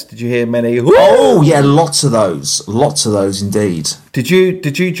scares? Did you hear many? Oh yeah, lots of those indeed. Did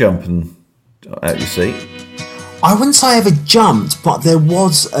you jump and out your seat? I wouldn't say I ever jumped, but there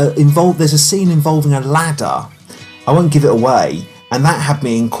was there's a scene involving a ladder. I won't give it away. And that had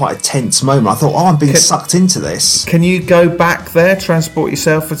me in quite a tense moment. I thought, I'm being sucked into this. Can you go back there, transport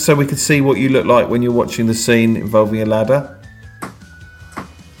yourself, so we could see what you look like when you're watching the scene involving a ladder?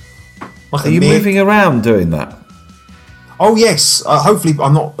 Are you moving around doing that? Oh, yes. Hopefully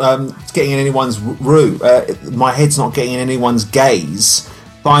I'm not getting in anyone's my head's not getting in anyone's gaze.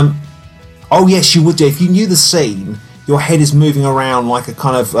 But oh, yes, you would do. If you knew the scene, your head is moving around like a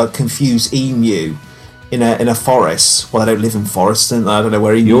kind of confused emu. In a forest. Well, they don't live in forests, don't they? I don't know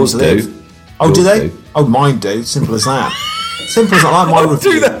where emus live. Do. Oh, Yours do they? do. Oh, mine do. Simple as that. Simple as that. Like my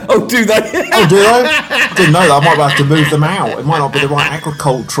review. Do they? Oh, do they? Oh, do they? I didn't know that. I might have to move them out. It might not be the right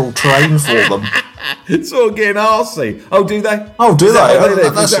agricultural terrain for them. It's all getting arsey. Oh, do they? Oh, do Is that they? where they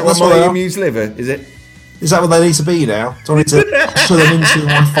live? Is that that's where my what emus live? Is it? Is that what they need to be now? Do I need to usher them into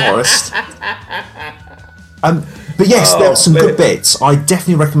my forest? But yes, there are some good bits. I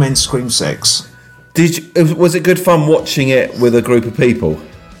definitely recommend Scream 6. Was it good fun watching it with a group of people?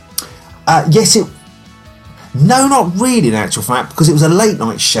 Yes, no, not really in actual fact, because it was a late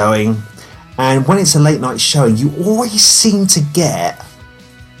night showing, and when it's a late night showing, you always seem to get.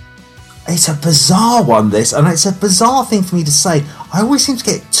 It's a bizarre one, this, and it's a bizarre thing for me to say. I always seem to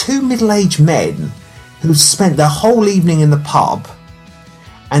get 2 middle-aged men who've spent their whole evening in the pub,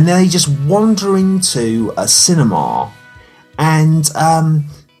 and then they just wander into a cinema, and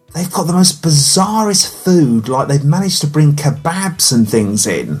they've got the most bizarrest food, like they've managed to bring kebabs and things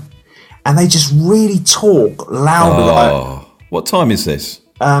in, and they just really talk loudly. What time is this?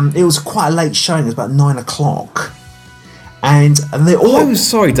 It was quite a late showing, it was about 9 o'clock. And they all... I was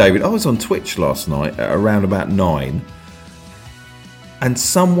sorry, David, I was on Twitch last night at around about 9, and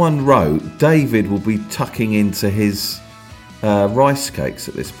someone wrote, David will be tucking into his rice cakes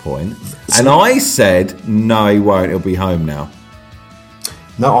at this point. And I said, no, he won't, he'll be home now.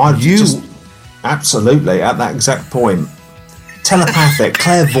 No, just absolutely at that exact point. Telepathic,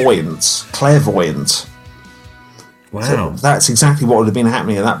 clairvoyant. Wow. So that's exactly what would have been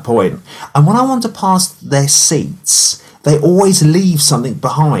happening at that point. And when I wander past their seats, they always leave something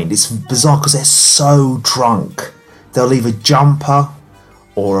behind. It's bizarre because they're so drunk. They'll leave a jumper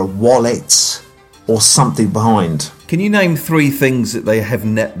or a wallet or something behind. Can you name 3 things that they have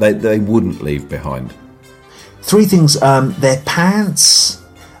they wouldn't leave behind? 3 things: their pants,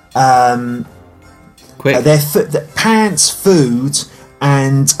 Quick. their pants, food,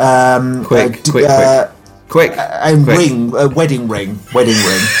 and Quick. and ring, wedding ring.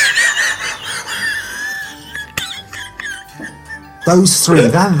 Those 3,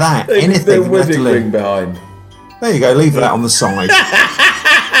 that anything. wedding ring behind. There you go. Leave that on the side.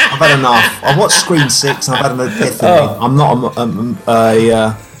 I've had enough. I've watched Scream 6 and I've had an epiphany. I'm not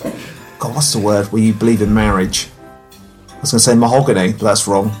God, what's the word where you believe in marriage? I was going to say mahogany, but that's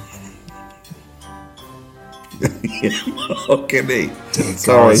wrong. Mahogany. Dear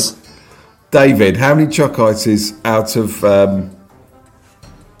Sorry. God. David, how many choc ices out of...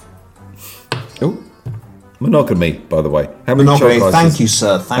 monogamy, by the way. How many Monogamy. choc ices? Thank you,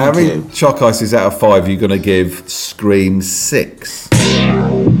 sir. How many choc ices out of 5 are you going to give Scream 6?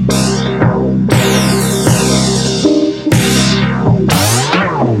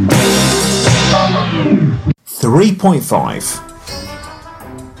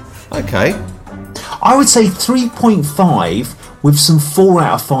 Okay. I would say 3.5 with some 4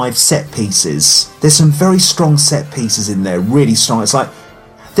 out of 5 set pieces. There's some very strong set pieces in there, really strong. It's like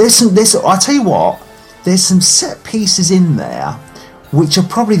I tell you what, there's some set pieces in there which are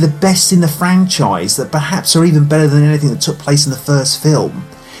probably the best in the franchise, that perhaps are even better than anything that took place in the first film.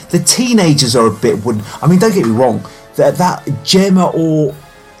 The teenagers are a bit wooden. I mean, don't get me wrong, that Gemma or...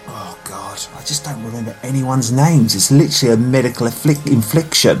 Oh, God, I just don't remember anyone's names. It's literally a medical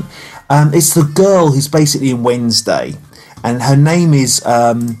infliction. It's the girl who's basically in Wednesday, and her name is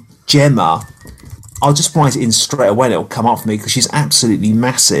Gemma. I'll just write it in straight away and it'll come up for me because she's absolutely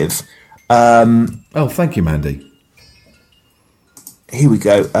massive. Oh, thank you, Mandy. Here we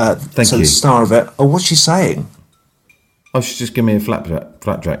go. Thank so you. The star of it. Oh, what's she saying? Oh, she's just give me a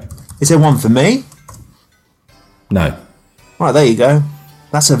flapjack. Is there one for me? No. Right, there you go.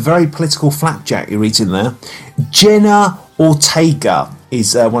 That's a very political flapjack you're eating there. Jenna Ortega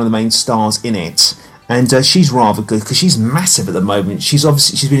is one of the main stars in it. And she's rather good because she's massive at the moment. She's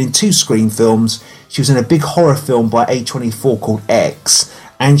been in 2 Scream films. She was in a big horror film by A24 called X.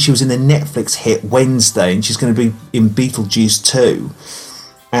 And she was in the Netflix hit Wednesday. And she's going to be in Beetlejuice 2.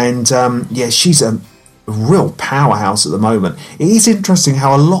 And she's a real powerhouse at the moment. It is interesting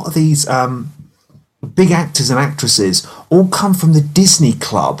how a lot of these big actors and actresses all come from the Disney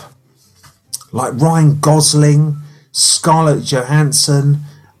Club. Like Ryan Gosling, Scarlett Johansson...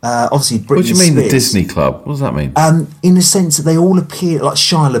 obviously Britney What do you mean, Spears. the Disney Club? What does that mean? In the sense that they all appear, like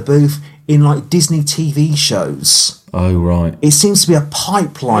Shia LaBeouf, in like Disney TV shows. Oh, right. It seems to be a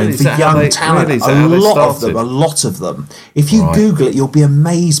pipeline Really? for young talent. Really? Is that how they started? A lot of them. If you Google it, you'll be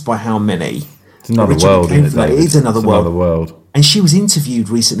amazed by how many. It's another world, isn't it? It is another world. world. And she was interviewed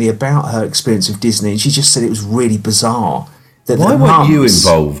recently about her experience with Disney, and she just said it was really bizarre. That Why the weren't you mums-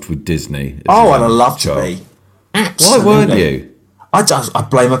 involved with Disney? Oh, I'd have loved to be. Absolutely. Why weren't you? I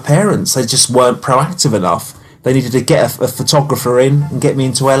blame my parents. They just weren't proactive enough. They needed to get a photographer in and get me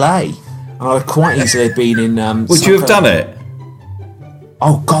into LA. And I would quite easily have been in... Would you have done it?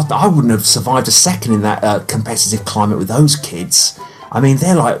 Oh, God, I wouldn't have survived a second in that competitive climate with those kids. I mean,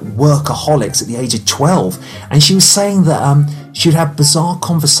 they're like workaholics at the age of 12. And she was saying that she'd have bizarre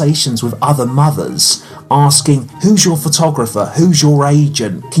conversations with other mothers asking, who's your photographer? Who's your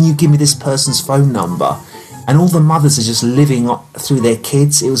agent? Can you give me this person's phone number? And all the mothers are just living through their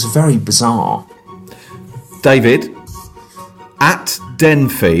kids. It was very bizarre. David, at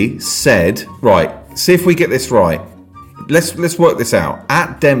Denphy said, right, see if we get this right. Let's work this out.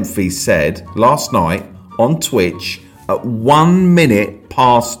 At Denphy said last night on Twitch at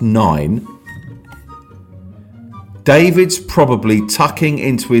 9:01, David's probably tucking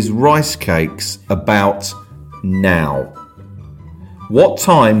into his rice cakes about now. What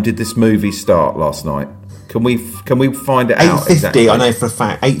time did this movie start last night? Can we find it out? 8:50, exactly? I know for a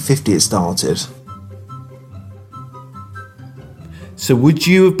fact. 8:50 it started. So would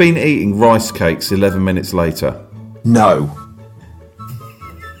you have been eating rice cakes 11 minutes later? No.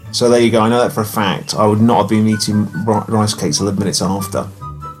 So there you go. I know that for a fact. I would not have been eating rice cakes 11 minutes after.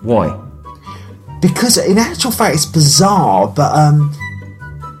 Why? Because in actual fact, it's bizarre, but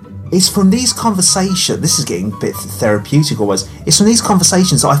it's from these conversations. This is getting a bit therapeutic always. It's from these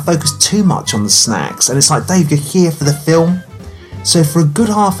conversations that I focus too much on the snacks. And it's like, Dave, you're here for the film. So for a good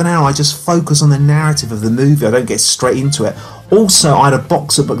half an hour, I just focus on the narrative of the movie. I don't get straight into it. Also, I had a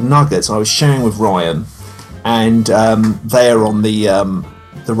box of McNuggets I was sharing with Ryan, and they're on the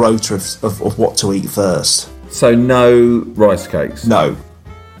rota of what to eat first. So no rice cakes? No.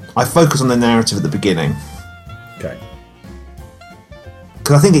 I focus on the narrative at the beginning. Okay.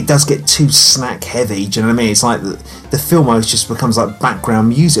 because I think it does get too snack heavy. Do you know what I mean? It's like the film always just becomes like background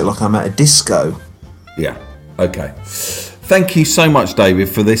music, like I'm at a disco. Yeah. Okay. Thank you so much, David,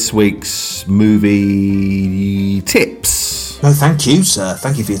 for this week's movie tips. No, thank you, sir.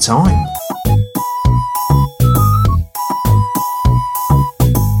 Thank you for your time.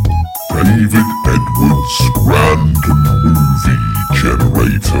 David Edwards' Random Movie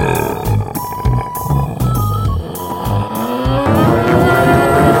Generator.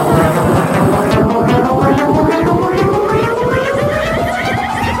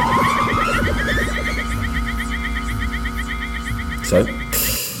 So,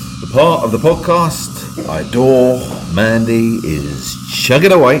 the part of the podcast I adore, Mandy, is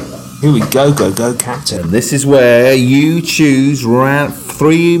chugging away. Here we go, Captain. And this is where you choose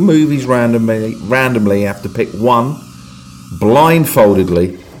 3 movies randomly. You have to pick one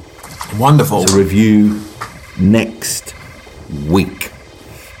blindfoldedly. Wonderful. To review next week.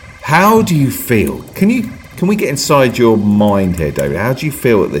 How do you feel? Can we get inside your mind here, David? How do you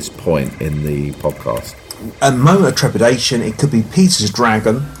feel at this point in the podcast? A moment of trepidation. It could be Peter's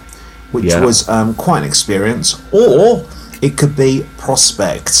Dragon, which was quite an experience, or it could be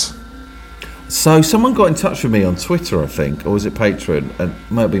Prospect. So someone got in touch with me on Twitter, I think, or was it Patreon? It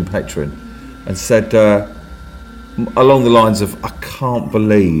might have been Patreon, and said along the lines of, "I can't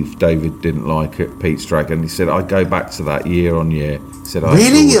believe David didn't like it, Pete's Dragon." He said, "I go back to that year on year." He said,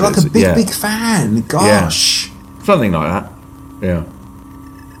 "Really? You're like a big fan? Gosh." Yeah. Something like that. Yeah.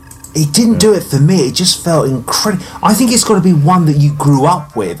 It didn't do it for me. It just felt incredible. I think it's got to be one that you grew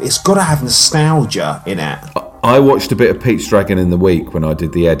up with. It's got to have nostalgia in it. I watched a bit of Pete's Dragon in the week when I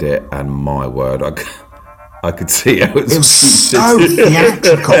did the edit, and my word, I could see how it was so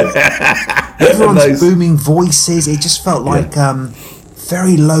theatrical. Everyone's booming voices. It just felt like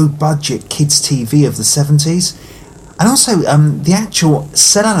very low budget kids' TV of the 70s. And also, the actual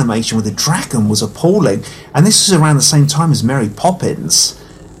cell animation with the dragon was appalling. And this was around the same time as Mary Poppins.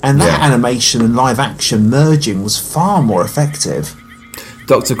 And that animation and live action merging was far more effective.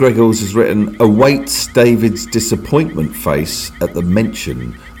 Dr. Greggles has written, awaits David's disappointment face at the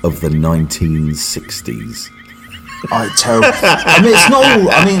mention of the 1960s. Terrible. I mean, it's not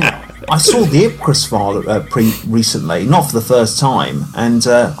all. I mean, I saw the Ipcris file recently, not for the first time. And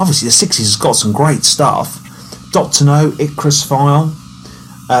obviously, the 60s has got some great stuff. Dr. No, Ipcris file,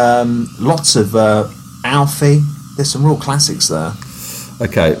 lots of Alfie. There's some real classics there.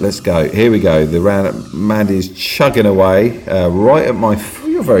 Okay, let's go. Here we go. Mandy's chugging away right at my...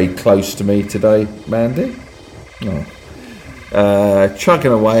 You're very close to me today, Mandy. Oh.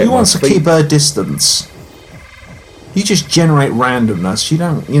 Chugging away. Who wants to keep her distance? You just generate randomness. You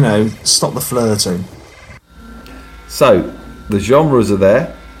don't, stop the flirting. So, the genres are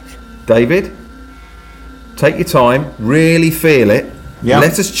there. David, take your time. Really feel it. Yep.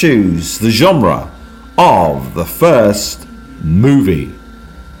 Let us choose the genre of the first movie.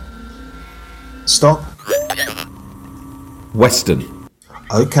 Stop. Western.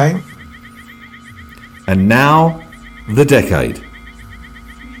 Okay. And now, the decade.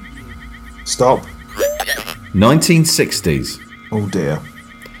 Stop. 1960s. Oh dear.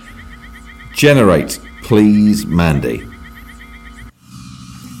 Generate, please, Mandy.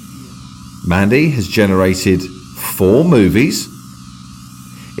 Mandy has generated 4 movies.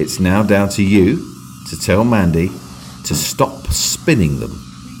 It's now down to you to tell Mandy to stop spinning them.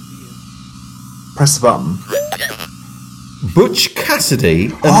 Press the button. Butch Cassidy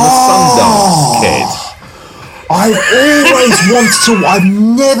and the Sundance Kid. I've always wanted to. I've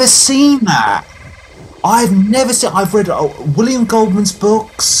never seen that. I've read William Goldman's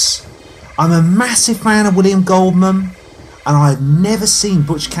books. I'm a massive fan of William Goldman, and I've never seen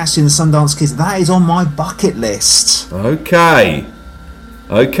Butch Cassidy and the Sundance Kid. That is on my bucket list. Okay,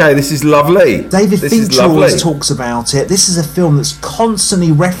 this is lovely. David Fincher always talks about it. This is a film that's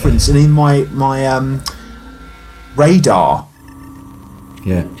constantly referenced and in my radar.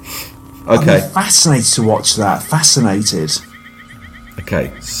 Yeah. Okay. I'm fascinated to watch that. Fascinated.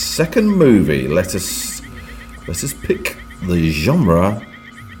 Okay, second movie. Let us pick the genre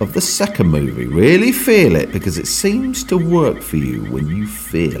of the second movie. Really feel it, because it seems to work for you when you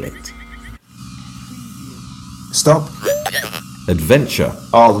feel it. Stop. Adventure.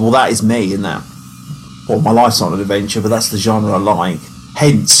 Oh, well, that is me, isn't that? Well, my life's not an adventure, but that's the genre I like.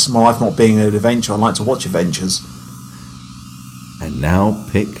 Hence, my life not being an adventure, I like to watch adventures. And now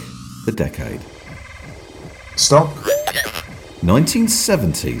pick the decade. Stop.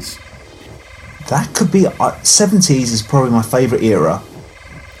 1970s. That could be... 70s is probably my favourite era.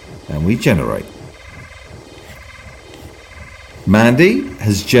 And we generate. Mandy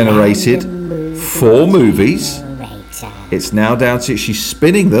has generated 4 movies. It's now down to... She's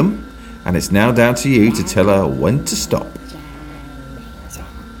spinning them, and it's now down to you to tell her when to stop.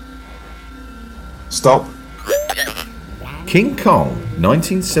 Stop. King Kong,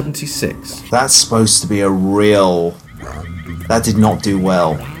 1976. That's supposed to be a real... That did not do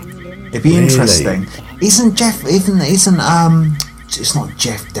well. It'd be interesting. Isn't it's not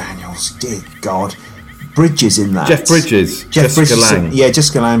Jeff Daniels, dear God. Bridges in that. Jeff Bridges. Jessica Lange. Yeah,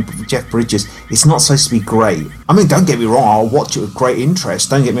 Jessica Lange, Jeff Bridges. It's not supposed to be great. I mean, don't get me wrong, I'll watch it with great interest.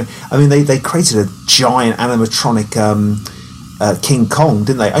 Don't get me... I mean, they created a giant animatronic King Kong,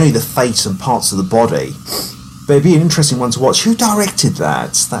 didn't they? Only the face and parts of the body. But it'd be an interesting one to watch. Who directed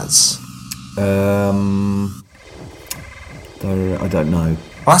that? That's... I don't know.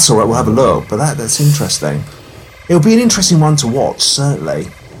 Oh, that's all right, we'll have a look. But that's interesting. It'll be an interesting one to watch, certainly.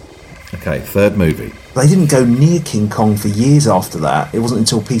 Okay, third movie. They didn't go near King Kong for years after that. It wasn't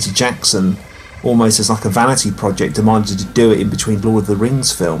until Peter Jackson, almost as like a vanity project, demanded to do it in between Lord of the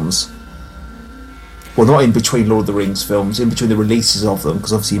Rings films. Well, not in between Lord of the Rings films, in between the releases of them,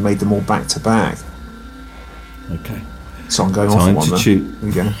 because obviously he made them all back to back. Okay. So I'm going Time off on to one. choose. Here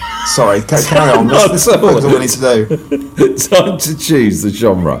we go. Sorry, carry on. That's all we need to do. Time to choose the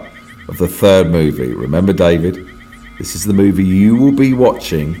genre of the third movie. Remember, David, this is the movie you will be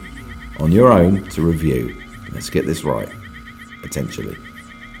watching on your own to review. Let's get this right, potentially.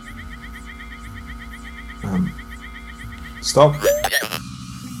 Stop.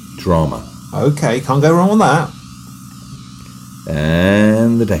 Drama. Okay, can't go wrong with that.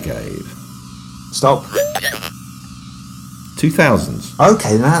 And the decade. Stop. 2000s.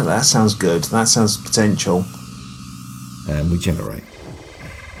 Okay, that sounds good. That sounds potential. And we generate.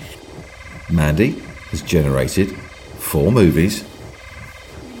 Mandy has generated 4 movies.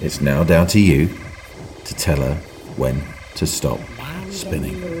 It's now down to you to tell her when to stop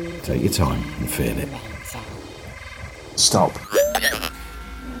spinning. Take your time and feel it. Stop.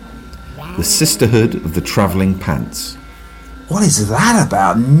 The Sisterhood of the Travelling Pants. What is that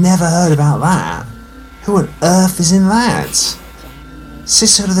about? Never heard about that. Who on earth is in that?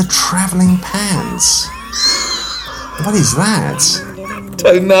 Sisterhood of the Travelling Pants. What is that?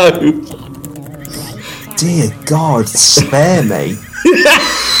 Don't know. Dear God, spare me.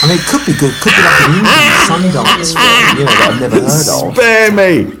 I mean, it could be good. Could be like an Indian Sundance film, you know, that I've never heard of. Spare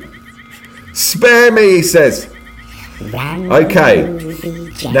me. Spare me, he says. Okay.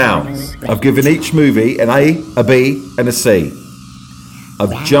 Now, I've given each movie an A, a B, and a C.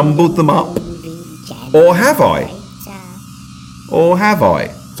 I've jumbled them up. Or have I? Or have I?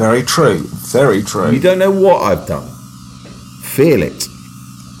 Very true. Very true. You don't know what I've done. Feel it.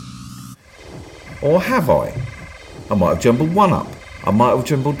 Or have I? I might have jumbled 1 up. I might have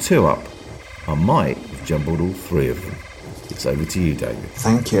jumbled 2 up. I might have jumbled all 3 of them. It's over to you, David.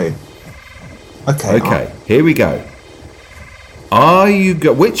 Thank you. Okay. Here we go.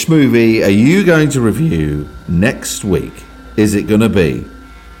 Which movie are you going to review next week? Is it going to be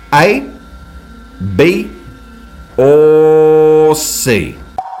A, B, or C?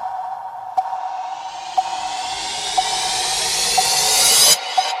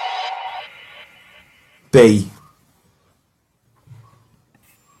 B.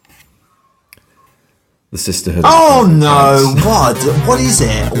 The Sisterhood. Oh no! What is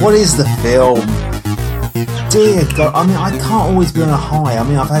it? What is the film? Dear God! I mean, I can't always be on a high. I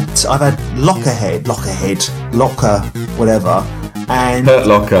mean, I've had Lockerhead, whatever, and Hurt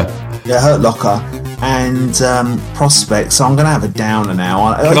Locker. Yeah, Hurt Locker, and Prospect. So I'm going to have a downer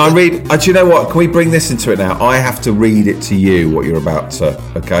now. Can I read? Do you know what? Can we bring this into it now? I have to read it to you. What you're about to.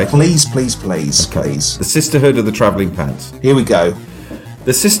 Okay. Please. Okay. The Sisterhood of the Travelling Pants. Here we go.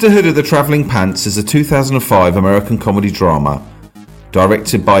 The Sisterhood of the Travelling Pants is a 2005 American comedy drama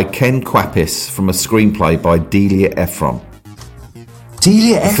directed by Ken Kwapis from a screenplay by Delia Ephron.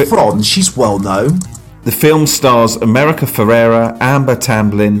 Delia Ephron, she's well known. The film stars America Ferrera, Amber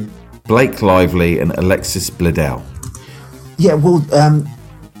Tamblyn, Blake Lively and Alexis Bledel. Yeah, well,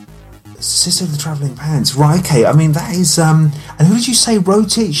 Sister of the Travelling Pants. Right, okay. I mean, that is... and who did you say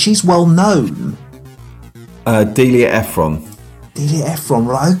wrote it? She's well known. Delia Ephron. Delia Ephron,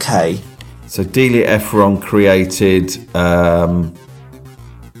 right, okay. So Delia Ephron created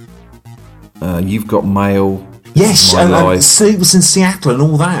You've Got Mail. Yes, and it was in Seattle and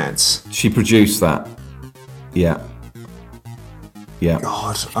all that. She produced that. Yeah.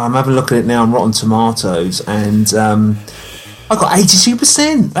 God, I'm having a look at it now on Rotten Tomatoes, and I got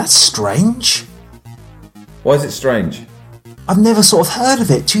 82%. That's strange. Why is it strange? I've never sort of heard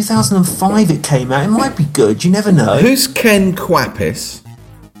of it. 2005 it came out. It might be good. You never know. Who's Ken Kwapis?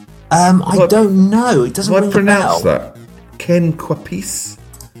 I don't know. It doesn't ring a bell. Pronounce that? Ken Kwapis?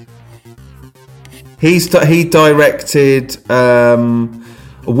 He directed A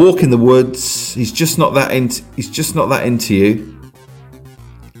Walk in the Woods. He's just not that into you.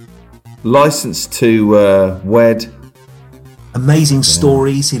 License to Wed. Amazing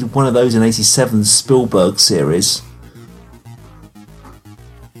Stories. He did one of those in '87, Spielberg series.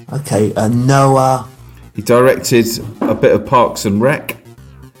 Okay, Noah. He directed a bit of Parks and Rec.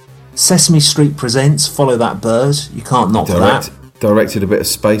 Sesame Street Presents, Follow That Bird. You can't knock that. Directed a bit of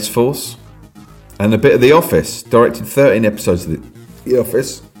Space Force. And a bit of The Office. Directed 13 episodes of The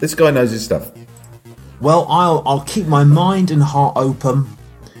Office. This guy knows his stuff. Well, I'll keep my mind and heart open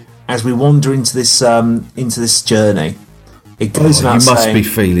as we wander into this journey. It goes without saying. You must be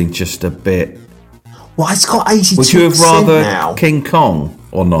feeling just a bit. Well, it's got 82% Would you have rather now. King Kong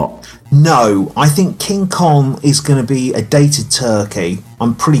or not? No, I think King Kong is going to be a dated turkey.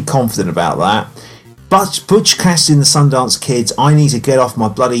 I'm pretty confident about that. But Butch Cassidy and the Sundance Kids, I need to get off my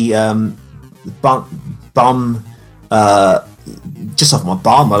bloody bum, just off my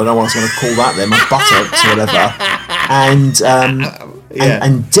bum. I don't know what I was going to call that then, my buttocks or whatever.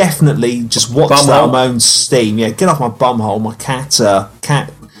 And definitely just watch Bum that hole. on my own steam. Yeah, get off my bum hole, my cat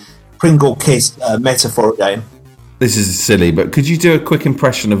Pringle kiss metaphor again. This is silly, but could you do a quick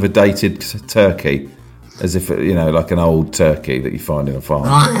impression of a dated turkey? As if, like an old turkey that you find in a farm.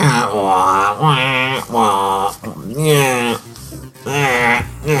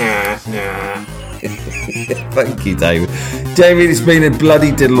 Thank you, David. David, it's been a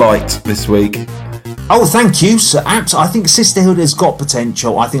bloody delight this week. Oh, thank you, sir. I think Sisterhood has got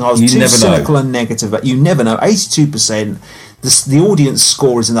potential. I think I was too cynical and negative, but you never know. 82%. The audience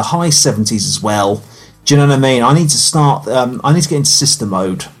score is in the high 70s as well. Do you know what I mean? I need to start. I need to get into sister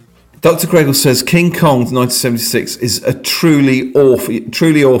mode. Dr. Gregor says King Kong 1976 is a truly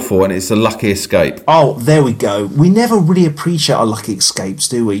awful, and it's a lucky escape. Oh, there we go. We never really appreciate our lucky escapes,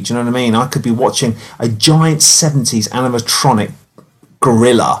 do we? Do you know what I mean? I could be watching a giant 70s animatronic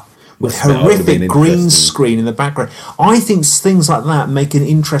gorilla with horrific green screen in the background. I think things like that make an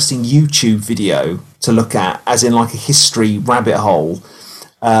interesting YouTube video to look at, as in like a history rabbit hole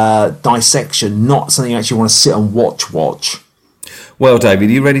dissection, not something you actually want to sit and watch. Well, David,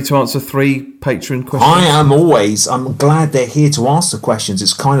 are you ready to answer 3 Patreon questions? I am always. I'm glad they're here to ask the questions.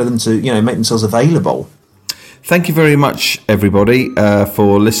 It's kind of them to, make themselves available. Thank you very much, everybody,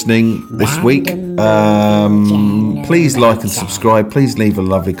 for listening this week. Please like and subscribe. Please leave a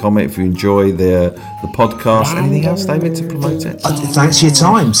lovely comment if you enjoy the podcast. Anything else, David, to promote it? Thanks for your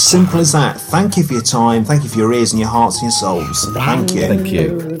time. Simple as that. Thank you for your time. Thank you for your ears and your hearts and your souls. Thank you. Thank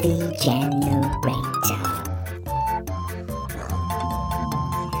you.